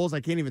Chicago Bulls. I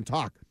can't even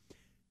talk.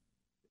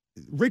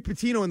 Rick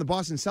Pitino and the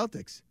Boston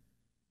Celtics,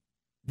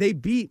 they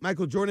beat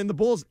Michael Jordan and the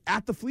Bulls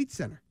at the Fleet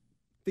Center.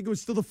 I think it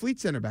was still the Fleet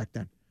Center back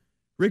then.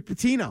 Rick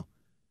Pitino.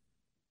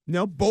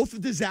 Both a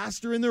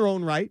disaster in their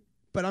own right,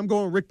 but I'm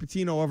going Rick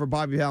Pitino over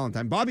Bobby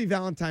Valentine. Bobby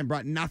Valentine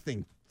brought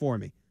nothing for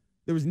me.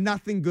 There was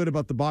nothing good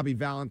about the Bobby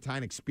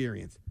Valentine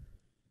experience.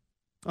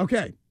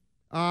 Okay.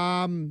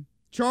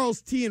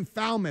 Charles T. in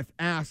Falmouth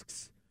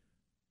asks,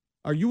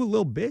 are you a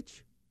little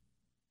bitch?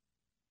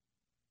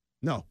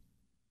 No.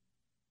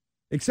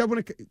 Except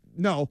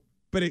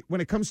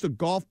when it comes to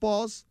golf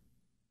balls,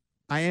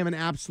 I am an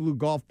absolute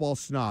golf ball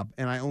snob,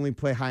 and I only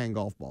play high-end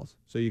golf balls.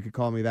 So you could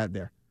call me that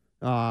there.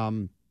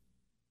 But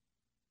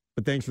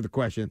thanks for the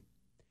question.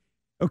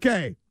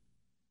 Okay.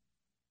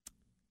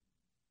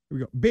 Here we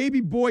go.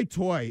 Baby Boy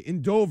Toy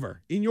in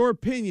Dover. In your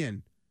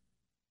opinion,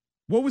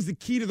 what was the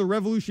key to the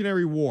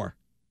Revolutionary War?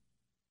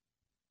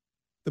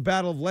 The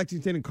Battle of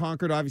Lexington and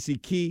Concord, obviously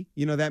key.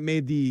 That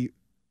made the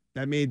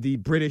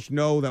British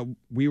know that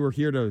we were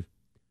here to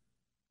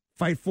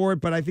fight for it.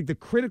 But I think the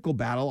critical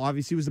battle,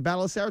 obviously, was the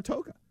Battle of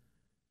Saratoga.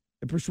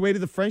 It persuaded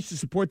the French to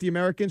support the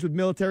Americans with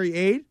military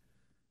aid,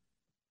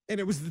 and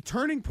it was the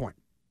turning point.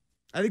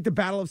 I think the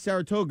Battle of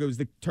Saratoga was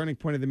the turning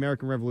point of the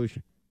American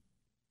Revolution.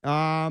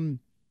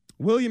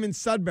 William in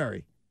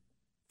Sudbury.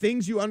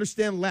 Things you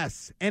understand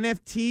less.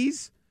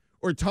 NFTs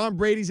or Tom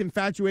Brady's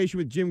infatuation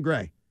with Jim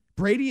Gray?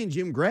 Brady and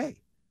Jim Gray.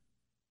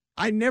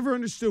 I never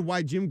understood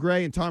why Jim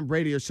Gray and Tom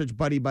Brady are such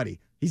buddy-buddy.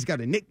 He's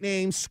got a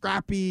nickname,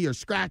 Scrappy or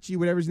Scratchy,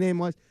 whatever his name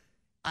was.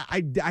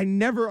 I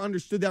never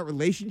understood that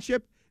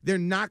relationship. They're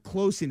not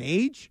close in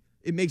age.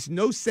 It makes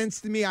no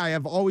sense to me. I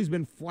have always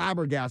been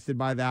flabbergasted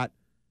by that.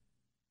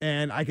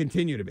 And I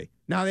continue to be.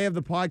 Now they have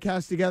the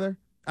podcast together.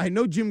 I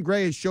know Jim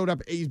Gray has showed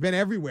up. He's been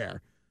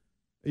everywhere,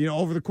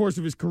 over the course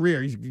of his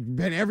career. He's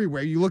been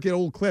everywhere. You look at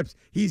old clips.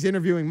 He's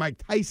interviewing Mike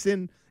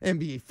Tyson,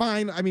 NBA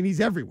Fine. I mean, he's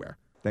everywhere.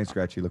 Thanks,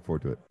 Scratchy. Look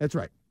forward to it. That's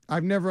right.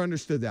 I've never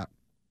understood that.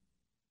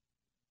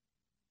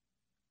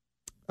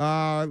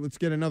 Let's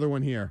get another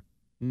one here.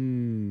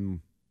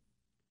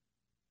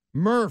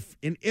 Murph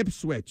in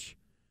Ipswich.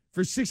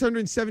 For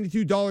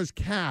 $672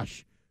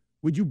 cash,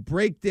 would you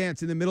break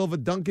dance in the middle of a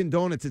Dunkin'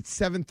 Donuts at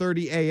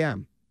 7:30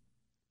 a.m.?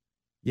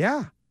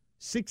 Yeah.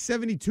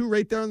 $672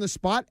 right there on the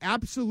spot?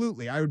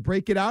 Absolutely. I would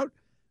break it out.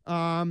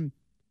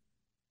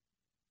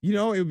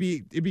 It'd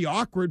be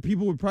awkward.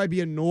 People would probably be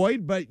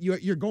annoyed, but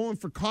you're going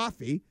for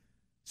coffee.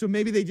 So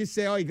maybe they just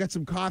say, oh, he got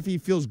some coffee. He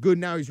feels good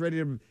now. He's ready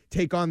to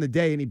take on the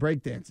day, and he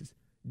break dances.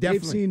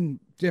 Definitely.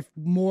 They've seen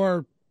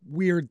more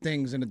weird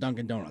things in a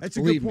Dunkin' Donuts. That's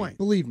a good point.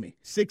 Believe me.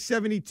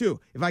 $672.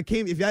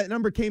 If that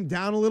number came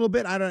down a little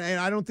bit, I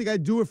don't think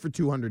I'd do it for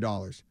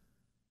 $200.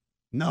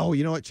 No,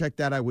 you know what? Check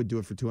that. I would do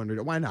it for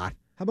 $200. Why not?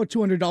 How about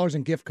 $200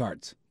 in gift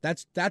cards?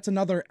 That's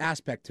another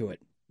aspect to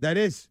it. That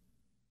is.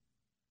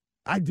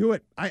 I'd do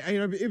it.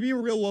 It'd be a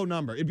real low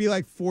number. It'd be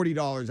like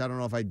 $40. I don't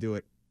know if I'd do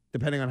it,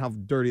 depending on how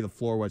dirty the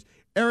floor was.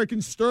 Eric in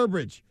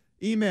Sturbridge,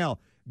 email,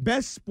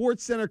 best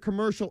Sports Center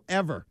commercial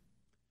ever.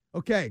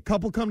 Okay,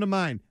 couple come to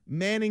mind.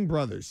 Manning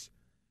Brothers.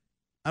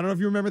 I don't know if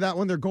you remember that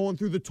one. They're going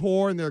through the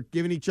tour, and they're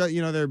giving each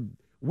other, they're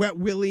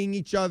wet-willying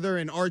each other,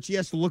 and Archie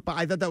has to look by.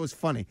 I thought that was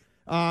funny.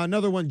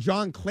 Another one,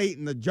 John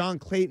Clayton, the John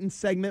Clayton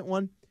segment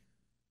one,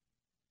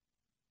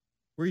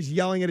 where he's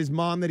yelling at his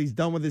mom that he's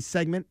done with his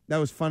segment. That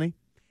was funny.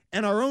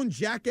 And our own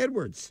Jack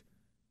Edwards.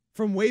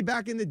 from way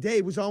back in the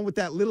day was on with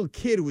that little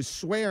kid who was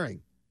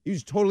swearing. He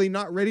was totally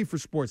not ready for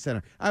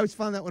SportsCenter. I always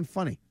found that one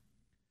funny.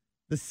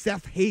 The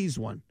Seth Hayes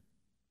one.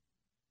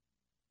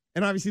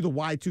 And obviously the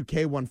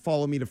Y2K one,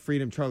 Follow Me to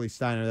Freedom, Charlie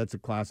Steiner. That's a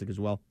classic as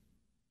well.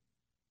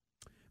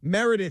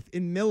 Meredith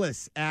in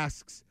Millis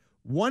asks,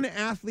 one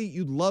athlete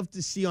you'd love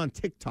to see on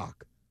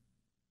TikTok.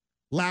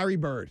 Larry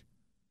Bird.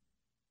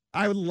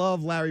 I would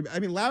love Larry. I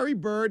mean, Larry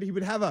Bird, he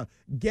would have a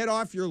get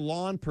off your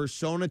lawn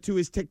persona to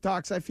his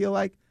TikToks, I feel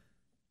like.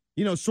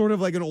 You know, sort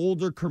of like an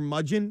older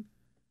curmudgeon.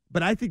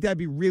 But I think that'd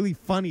be really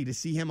funny to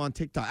see him on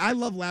TikTok. I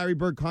love Larry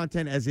Bird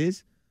content as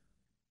is.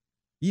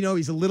 You know,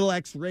 he's a little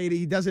X-rated.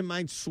 He doesn't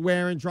mind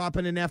swearing,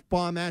 dropping an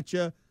F-bomb at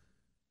you.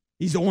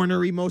 He's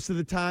ornery most of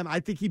the time.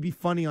 I think he'd be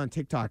funny on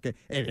TikTok. And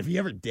if he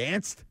ever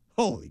danced,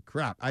 holy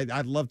crap.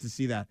 I'd love to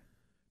see that.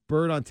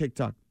 Bird on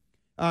TikTok.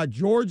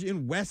 George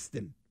in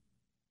Weston.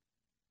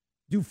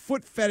 Do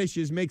foot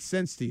fetishes make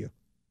sense to you?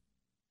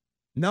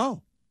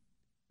 No.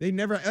 They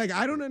never, like,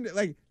 I don't,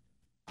 like,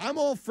 I'm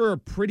all for a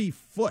pretty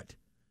foot.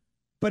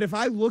 But if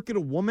I look at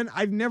a woman,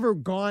 I've never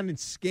gone and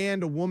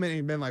scanned a woman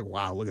and been like,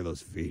 wow, look at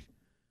those feet.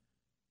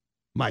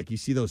 Mike, you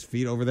see those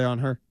feet over there on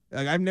her?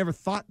 Like, I've never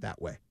thought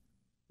that way.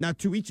 Now,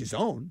 to each his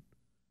own.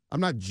 I'm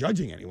not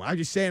judging anyone. I'm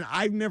just saying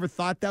I've never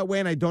thought that way,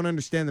 and I don't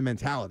understand the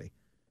mentality.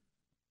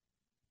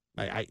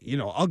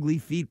 Ugly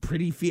feet,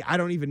 pretty feet, I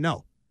don't even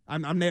know.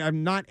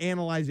 I'm not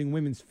analyzing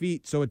women's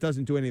feet, so it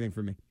doesn't do anything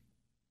for me.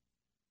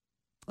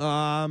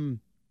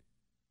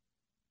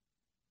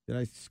 Did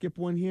I skip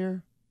one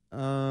here? Where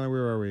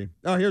are we?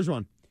 Oh, here's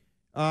one.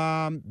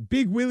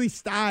 Big Willie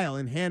Style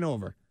in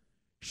Hanover.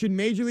 Should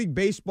Major League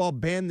Baseball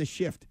ban the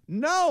shift?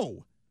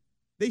 No,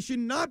 they should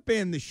not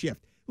ban the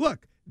shift.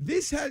 Look,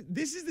 this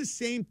is the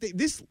same thing.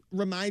 This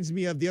reminds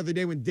me of the other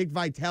day when Dick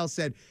Vitale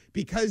said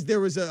because there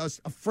was a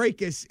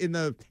fracas in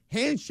the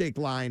handshake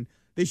line,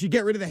 they should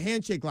get rid of the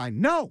handshake line.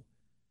 No.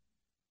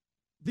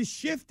 The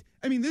shift,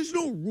 I mean, there's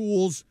no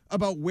rules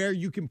about where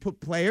you can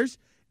put players.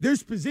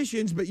 There's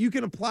positions, but you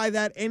can apply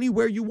that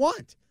anywhere you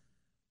want.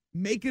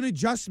 Make an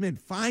adjustment.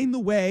 Find the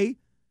way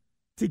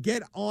to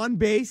get on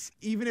base,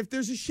 even if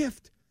there's a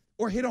shift,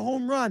 or hit a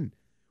home run,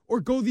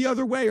 or go the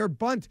other way, or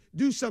bunt,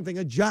 do something,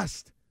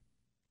 adjust.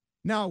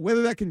 Now,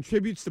 whether that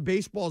contributes to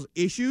baseball's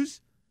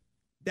issues,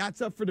 that's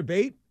up for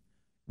debate.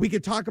 We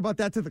could talk about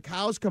that till the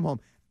cows come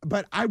home,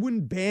 but I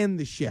wouldn't ban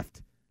the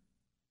shift.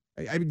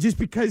 Just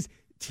because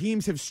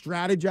teams have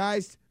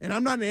strategized, and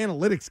I'm not an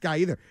analytics guy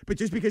either, but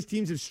just because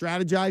teams have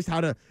strategized how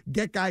to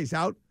get guys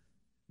out,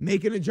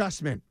 make an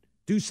adjustment.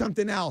 Do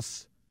something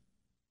else.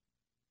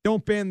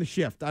 Don't ban the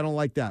shift. I don't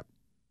like that.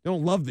 I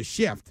don't love the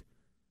shift,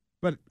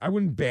 but I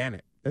wouldn't ban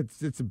it.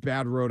 It's a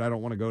bad road I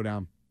don't want to go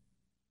down.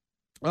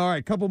 All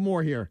right, couple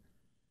more here.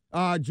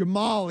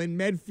 Jamal in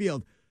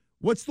Medfield.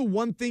 What's the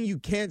one thing you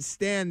can't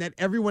stand that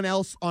everyone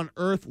else on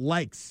earth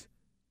likes?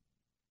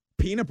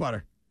 Peanut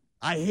butter.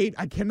 I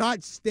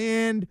cannot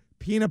stand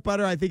peanut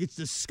butter. I think it's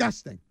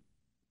disgusting.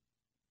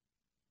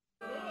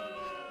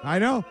 I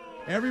know.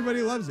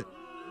 Everybody loves it.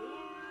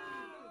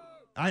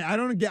 I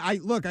don't get,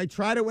 I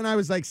tried it when I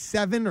was like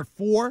 7 or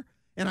 4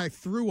 and I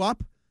threw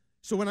up.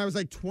 So when I was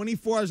like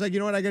 24, I was like, you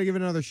know what? I got to give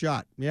it another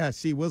shot. Yeah,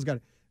 see, Will's got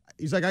it.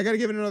 He's like, I got to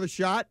give it another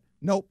shot.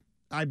 Nope.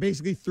 I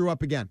basically threw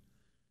up again.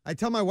 I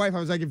tell my wife, I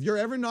was like, if you're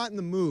ever not in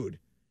the mood,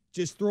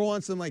 just throw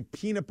on some like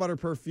peanut butter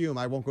perfume.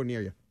 I won't go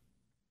near you.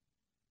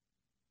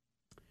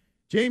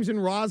 James in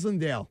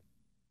Roslindale.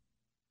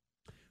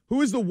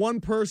 Who is the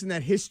one person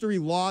that history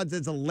lauds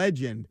as a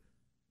legend,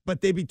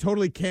 but they'd be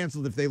totally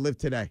canceled if they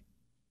lived today?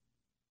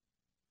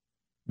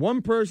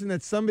 One person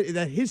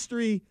that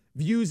history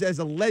views as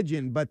a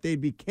legend, but they'd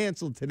be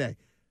canceled today.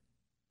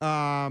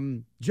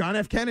 John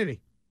F.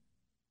 Kennedy.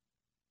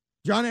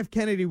 John F.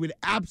 Kennedy would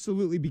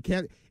absolutely be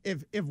canceled.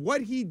 If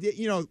what he did,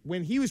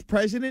 when he was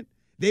president,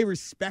 they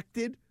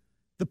respected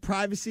the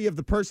privacy of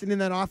the person in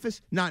that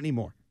office, not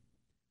anymore.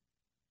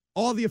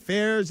 All the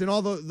affairs and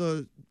all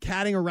the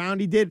catting around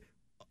he did,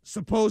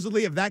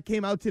 supposedly, if that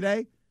came out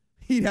today,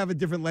 he'd have a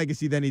different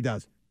legacy than he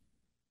does.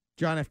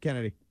 John F.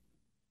 Kennedy.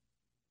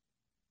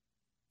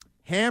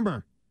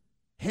 Hammer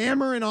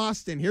in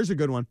Austin. Here's a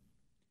good one.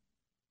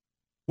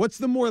 What's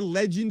the more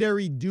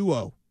legendary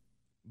duo?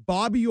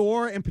 Bobby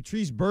Orr and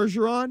Patrice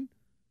Bergeron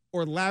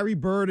or Larry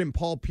Bird and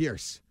Paul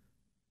Pierce?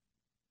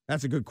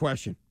 That's a good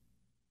question.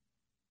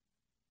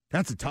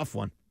 That's a tough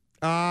one.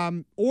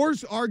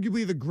 Orr's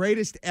arguably the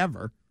greatest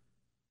ever.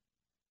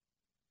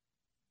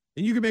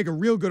 And you can make a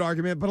real good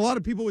argument, but a lot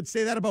of people would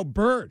say that about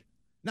Bird.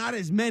 Not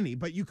as many,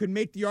 but you could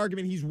make the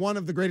argument he's one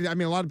of the greatest. I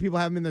mean, a lot of people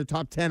have him in their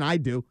top 10. I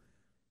do.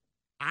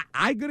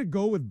 I got to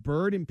go with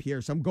Bird and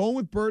Pierce. I'm going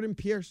with Bird and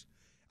Pierce.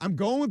 I'm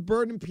going with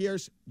Bird and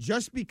Pierce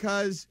just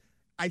because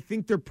I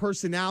think their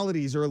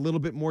personalities are a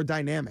little bit more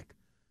dynamic.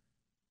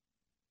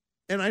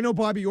 And I know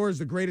Bobby Orr is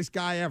the greatest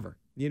guy ever.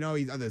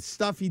 The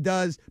stuff he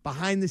does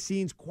behind the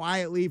scenes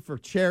quietly for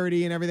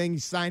charity and everything. He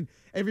signed.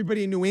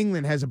 Everybody in New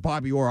England has a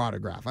Bobby Orr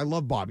autograph. I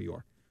love Bobby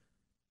Orr.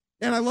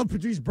 And I love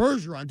Patrice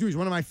Bergeron, too. He's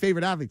one of my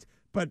favorite athletes.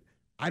 But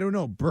I don't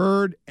know.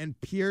 Bird and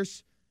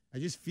Pierce, I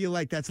just feel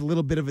like that's a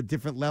little bit of a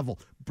different level.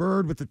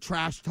 Bird with the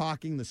trash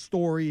talking, the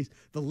stories,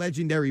 the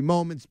legendary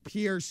moments.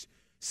 Pierce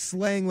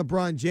slaying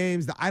LeBron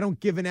James, the I don't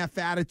give an F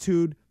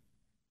attitude.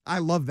 I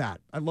love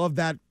that. I love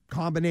that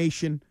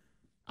combination.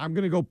 I'm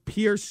going to go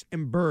Pierce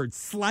and Bird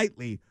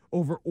slightly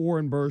over Orr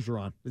and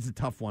Bergeron. This is a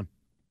tough one.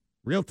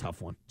 Real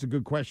tough one. It's a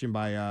good question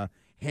by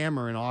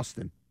Hammer in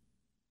Austin.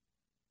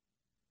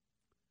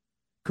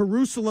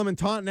 Carusalem in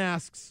Taunton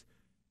asks,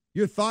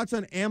 your thoughts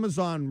on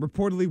Amazon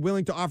reportedly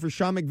willing to offer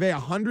Sean McVay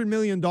 $100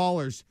 million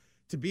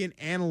to be an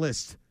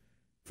analyst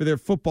for their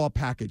football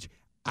package.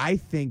 I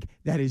think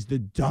that is the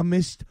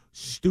dumbest,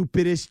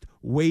 stupidest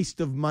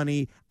waste of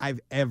money I've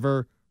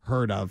ever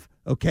heard of.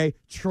 Okay?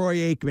 Troy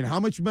Aikman, how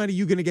much money are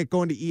you going to get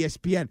going to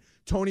ESPN?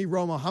 Tony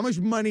Romo, how much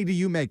money do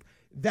you make?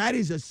 That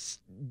is a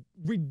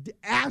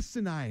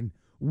asinine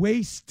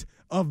waste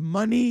of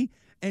money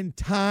and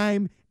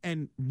time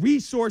and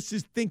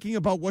resources thinking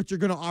about what you're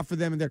going to offer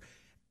them. And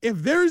if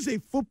there's a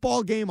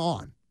football game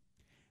on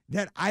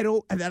that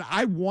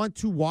I want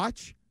to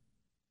watch,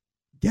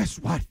 guess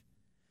what?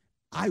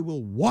 I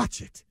will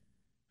watch it.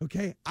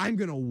 Okay? I'm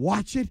going to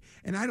watch it,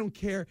 and I don't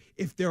care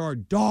if there are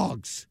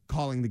dogs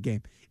calling the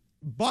game.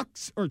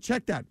 Bucks, or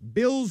check that,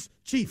 Bills,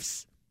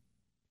 Chiefs.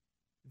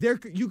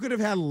 You could have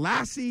had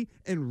Lassie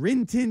and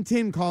Rin Tin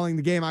Tin calling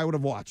the game. I would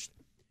have watched.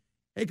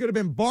 It could have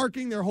been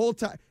barking their whole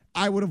time.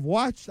 I would have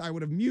watched. I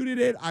would have muted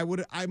it.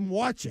 I'm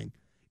watching.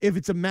 If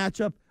it's a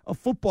matchup, a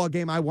football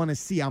game I want to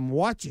see, I'm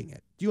watching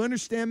it. Do you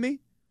understand me?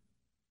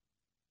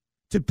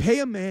 To pay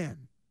a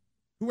man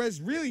who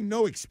has really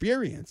no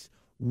experience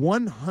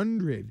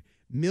 $100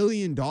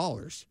 million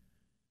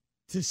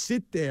to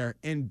sit there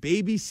and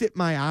babysit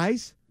my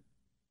eyes,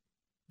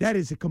 that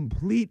is a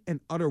complete and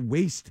utter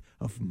waste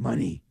of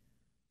money.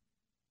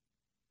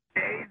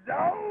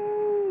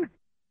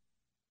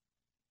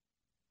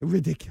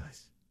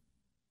 Ridiculous.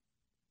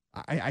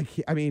 I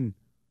mean,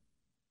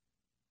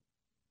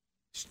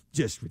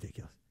 just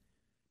ridiculous.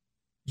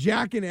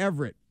 Jack and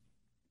Everett.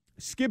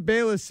 Skip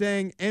Bayless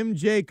saying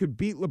MJ could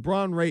beat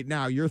LeBron right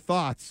now. Your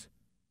thoughts?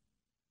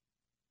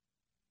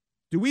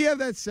 Do we have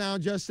that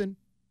sound, Justin?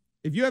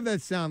 If you have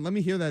that sound, let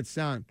me hear that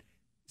sound.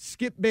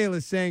 Skip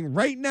Bayless saying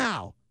right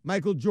now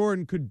Michael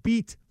Jordan could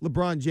beat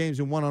LeBron James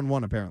in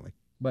one-on-one, apparently.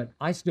 But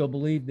I still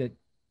believe that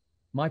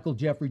Michael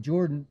Jeffrey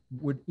Jordan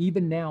would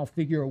even now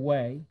figure a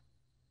way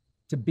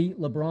to beat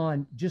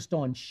LeBron just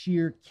on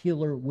sheer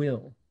killer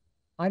will.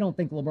 I don't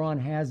think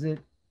LeBron has it.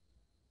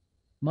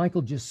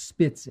 Michael just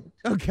spits it.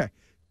 Okay.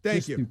 Thank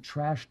just you. Through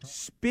trash talk.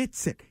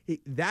 Spits it.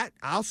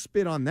 I'll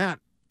spit on that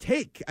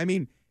take. I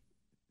mean,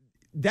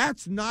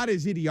 that's not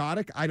as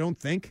idiotic, I don't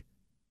think.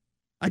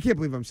 I can't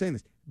believe I'm saying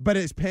this. But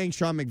it's paying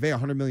Sean McVay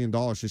 $100 million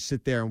to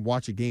sit there and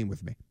watch a game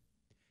with me.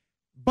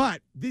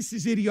 But this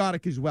is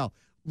idiotic as well.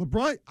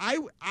 LeBron,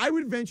 I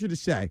would venture to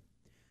say,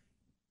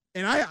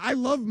 and I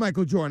love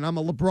Michael Jordan. I'm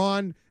a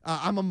LeBron,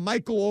 I'm a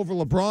Michael over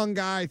LeBron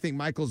guy. I think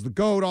Michael's the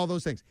GOAT, all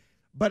those things.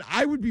 But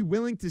I would be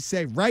willing to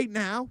say right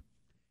now,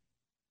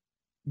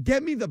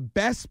 get me the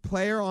best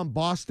player on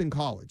Boston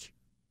College.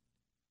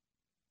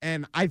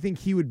 And I think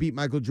he would beat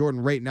Michael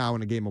Jordan right now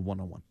in a game of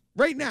one-on-one.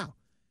 Right now.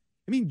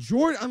 I mean,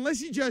 Jordan,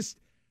 unless he just,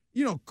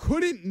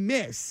 couldn't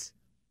miss.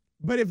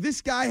 But if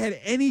this guy had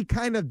any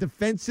kind of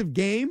defensive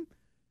game,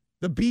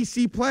 the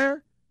BC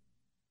player,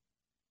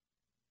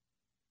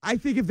 I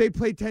think if they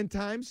played 10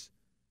 times,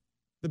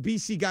 the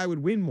BC guy would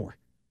win more.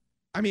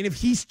 I mean, if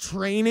he's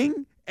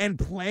training and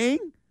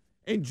playing,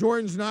 and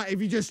Jordan's not, if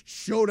he just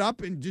showed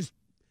up and just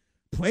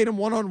played him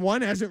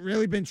one-on-one, hasn't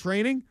really been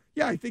training,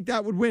 yeah, I think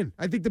that would win.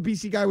 I think the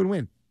BC guy would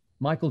win.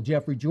 Michael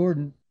Jeffrey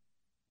Jordan.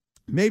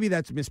 Maybe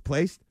that's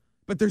misplaced,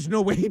 but there's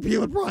no way he'd be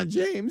LeBron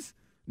James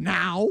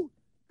now.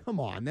 Come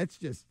on, that's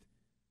just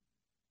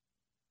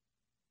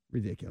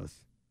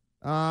ridiculous.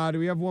 Do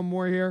we have one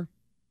more here?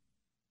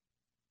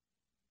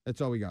 That's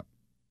all we got.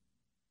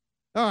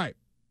 All right.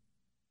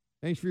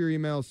 Thanks for your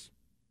emails.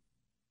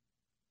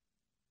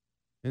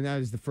 And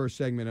that is the first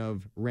segment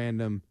of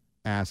Random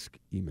Ask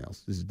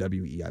Emails. This is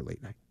WEI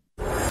Late Night.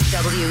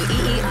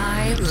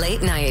 WEEI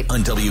Late Night.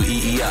 On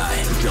WEEI.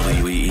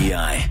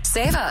 WEEI.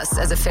 Save us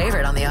as a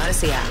favorite on the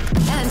Odyssey app.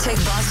 And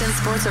take Boston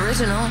Sports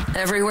Original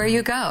everywhere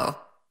you go.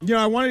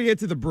 I wanted to get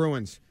to the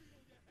Bruins.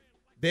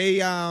 They,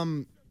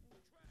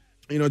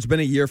 it's been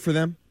a year for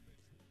them.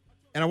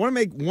 And I want to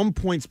make one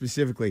point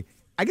specifically.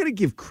 I got to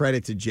give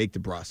credit to Jake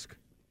DeBrusk.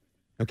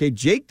 Okay,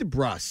 Jake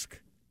DeBrusk,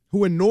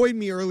 who annoyed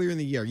me earlier in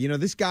the year.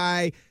 This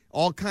guy,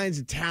 all kinds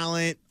of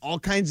talent, all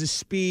kinds of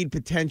speed,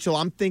 potential.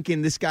 I'm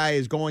thinking this guy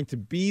is going to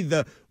be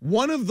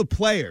one of the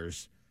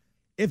players,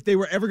 if they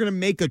were ever going to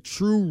make a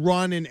true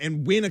run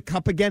and win a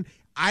cup again.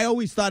 I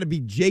always thought it'd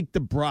be Jake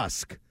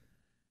DeBrusk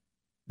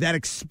that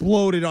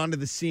exploded onto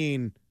the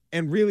scene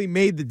and really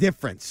made the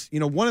difference.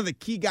 One of the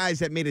key guys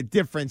that made a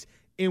difference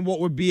in what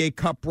would be a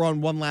cup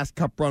run, one last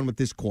cup run with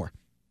this core.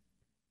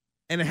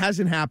 And it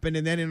hasn't happened.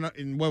 And then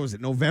in what was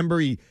it, November,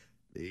 he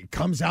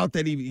comes out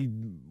that he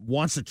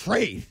wants to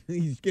trade.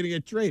 He's going to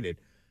get traded.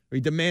 Or he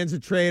demands a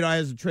trade or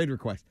has a trade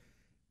request.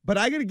 But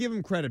I got to give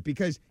him credit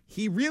because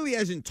he really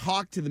hasn't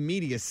talked to the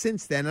media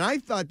since then. And I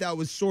thought that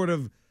was sort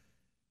of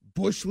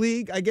Bush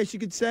League, I guess you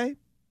could say.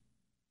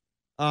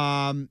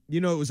 It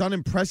was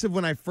unimpressive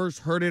when I first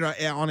heard it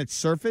on its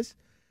surface.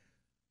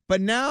 But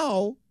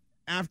now,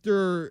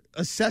 after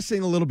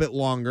assessing a little bit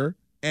longer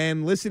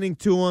and listening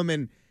to him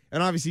and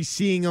obviously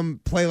seeing him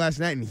play last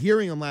night and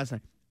hearing him last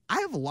night,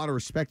 I have a lot of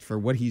respect for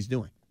what he's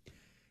doing.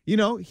 He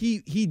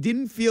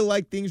didn't feel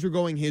like things were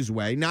going his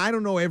way. Now, I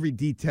don't know every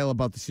detail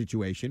about the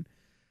situation,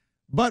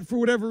 but for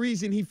whatever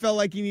reason, he felt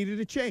like he needed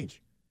a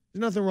change.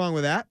 There's nothing wrong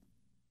with that.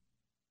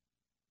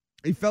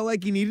 He felt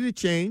like he needed a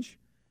change,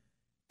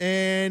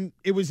 and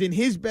it was in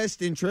his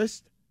best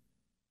interest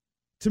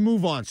to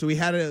move on. So he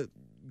had to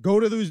go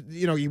to those,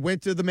 he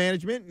went to the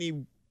management and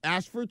he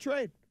asked for a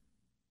trade.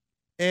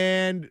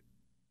 And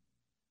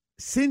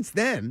since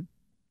then,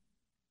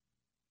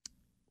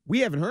 we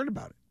haven't heard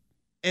about it.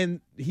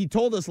 And he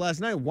told us last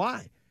night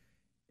why.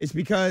 It's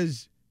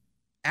because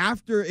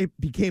after it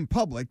became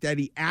public that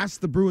he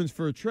asked the Bruins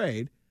for a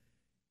trade,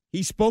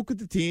 he spoke with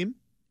the team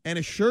and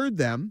assured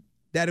them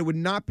that it would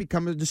not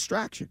become a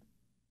distraction.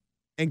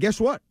 And guess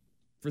what?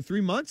 For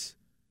 3 months,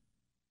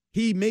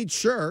 he made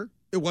sure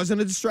it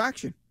wasn't a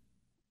distraction.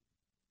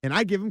 And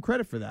I give him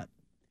credit for that.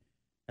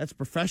 That's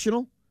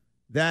professional.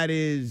 That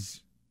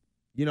is,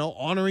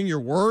 honoring your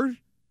word.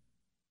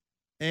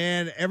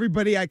 And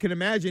everybody I can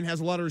imagine has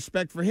a lot of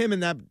respect for him in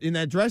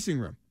that dressing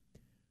room.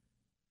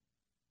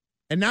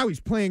 And now he's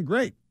playing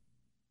great.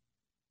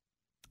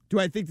 Do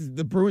I think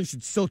the Bruins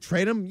should still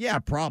trade him? Yeah,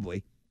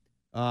 probably.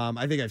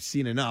 I think I've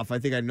seen enough. I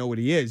think I know what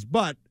he is.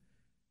 But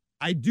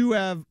I do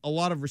have a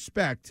lot of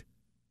respect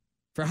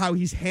for how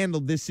he's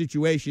handled this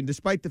situation,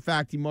 despite the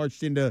fact he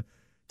marched into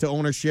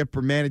ownership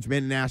or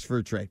management and asked for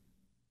a trade.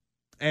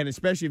 And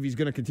especially if he's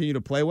going to continue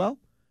to play well.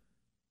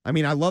 I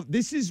mean,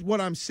 this is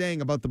what I'm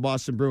saying about the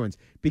Boston Bruins,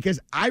 because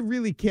I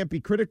really can't be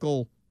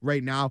critical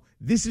right now.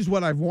 This is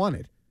what I've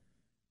wanted.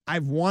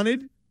 I've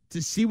wanted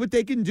to see what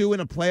they can do in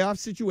a playoff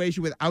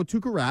situation without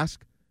Tuukka Rask.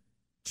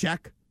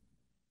 Check.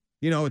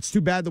 It's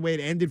too bad the way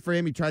it ended for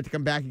him. He tried to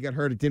come back. He got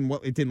hurt. It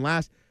didn't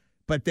last.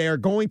 But they are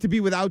going to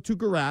be without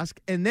Tuukka Rask.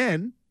 And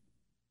then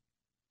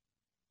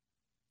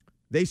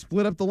they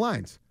split up the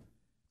lines.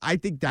 I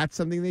think that's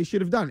something they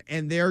should have done.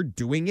 And they're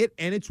doing it,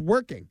 and it's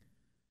working.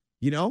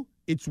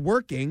 It's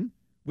working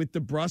with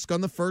DeBrusk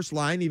on the first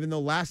line, even though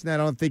last night I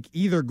don't think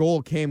either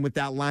goal came with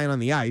that line on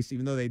the ice,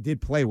 even though they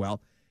did play well.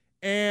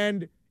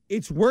 And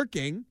it's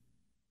working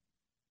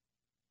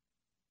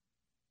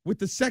with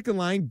the second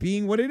line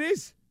being what it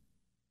is.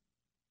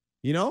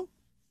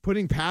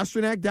 Putting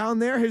Pastrnak down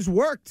there has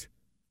worked.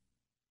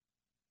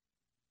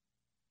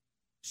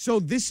 So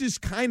this is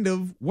kind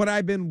of what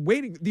I've been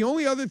waiting. The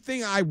only other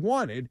thing I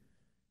wanted,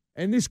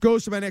 and this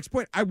goes to my next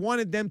point, I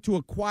wanted them to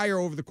acquire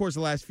over the course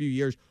of the last few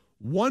years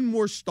one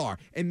more star.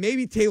 And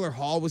maybe Taylor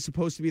Hall was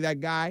supposed to be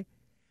that guy.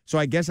 So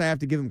I guess I have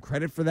to give him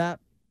credit for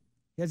that.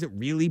 He hasn't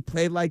really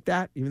played like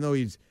that, even though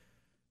he's,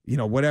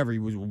 whatever. He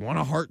won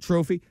a Hart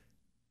Trophy.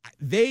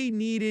 They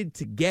needed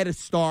to get a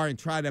star and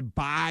try to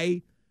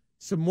buy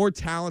some more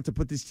talent to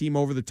put this team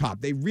over the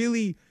top. They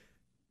really,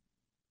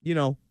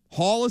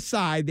 Hall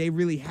aside, they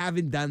really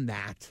haven't done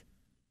that.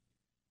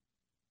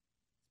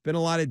 Been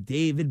a lot of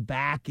David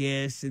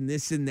Backes and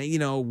this and that,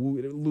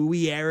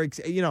 Louis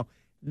Erickson,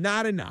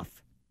 not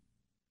enough.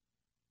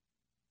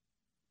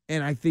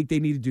 And I think they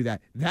need to do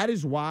that. That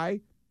is why,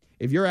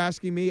 if you're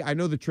asking me, I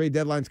know the trade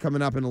deadline's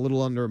coming up in a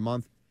little under a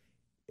month.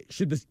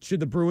 Should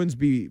the Bruins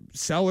be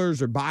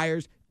sellers or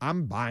buyers?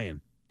 I'm buying.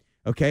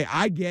 Okay,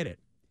 I get it.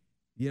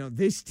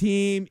 This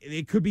team,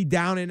 it could be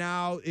down and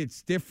out.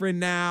 It's different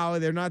now.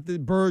 They're not the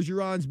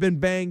Bergeron's been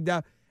banged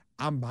up.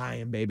 I'm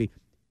buying, baby.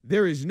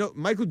 There is no,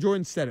 Michael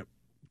Jordan said it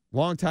a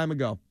long time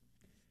ago.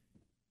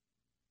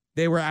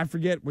 I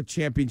forget what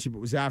championship it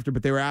was after,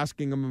 but they were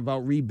asking him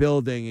about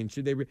rebuilding and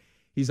should they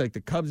he's like,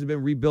 the Cubs have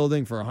been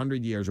rebuilding for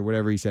 100 years or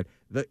whatever he said.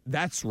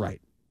 That's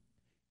right.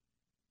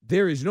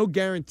 There is no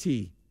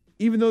guarantee,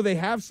 even though they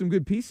have some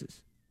good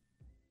pieces.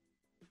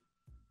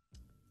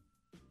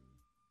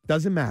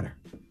 Doesn't matter.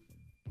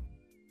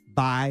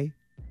 Buy,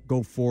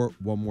 go for it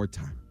one more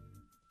time.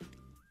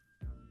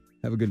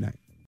 Have a good night.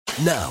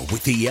 Now,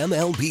 with the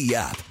MLB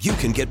app, you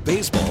can get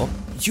baseball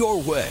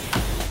your way.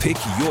 Pick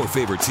your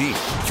favorite team,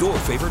 your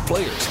favorite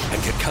players,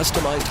 and get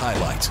customized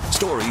highlights,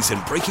 stories,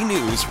 and breaking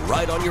news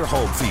right on your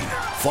home feed.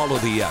 Follow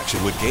the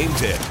action with Game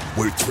Day,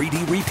 where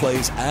 3D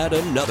replays add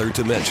another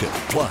dimension.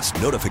 Plus,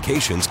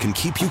 notifications can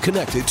keep you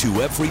connected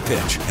to every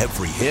pitch,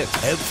 every hit,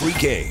 every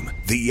game.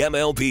 The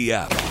MLB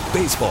app.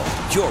 Baseball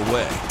your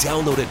way.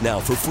 Download it now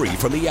for free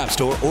from the App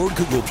Store or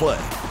Google Play.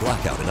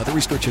 Blackout and other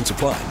restrictions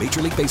apply.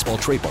 Major League Baseball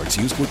trademarks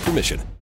used with permission.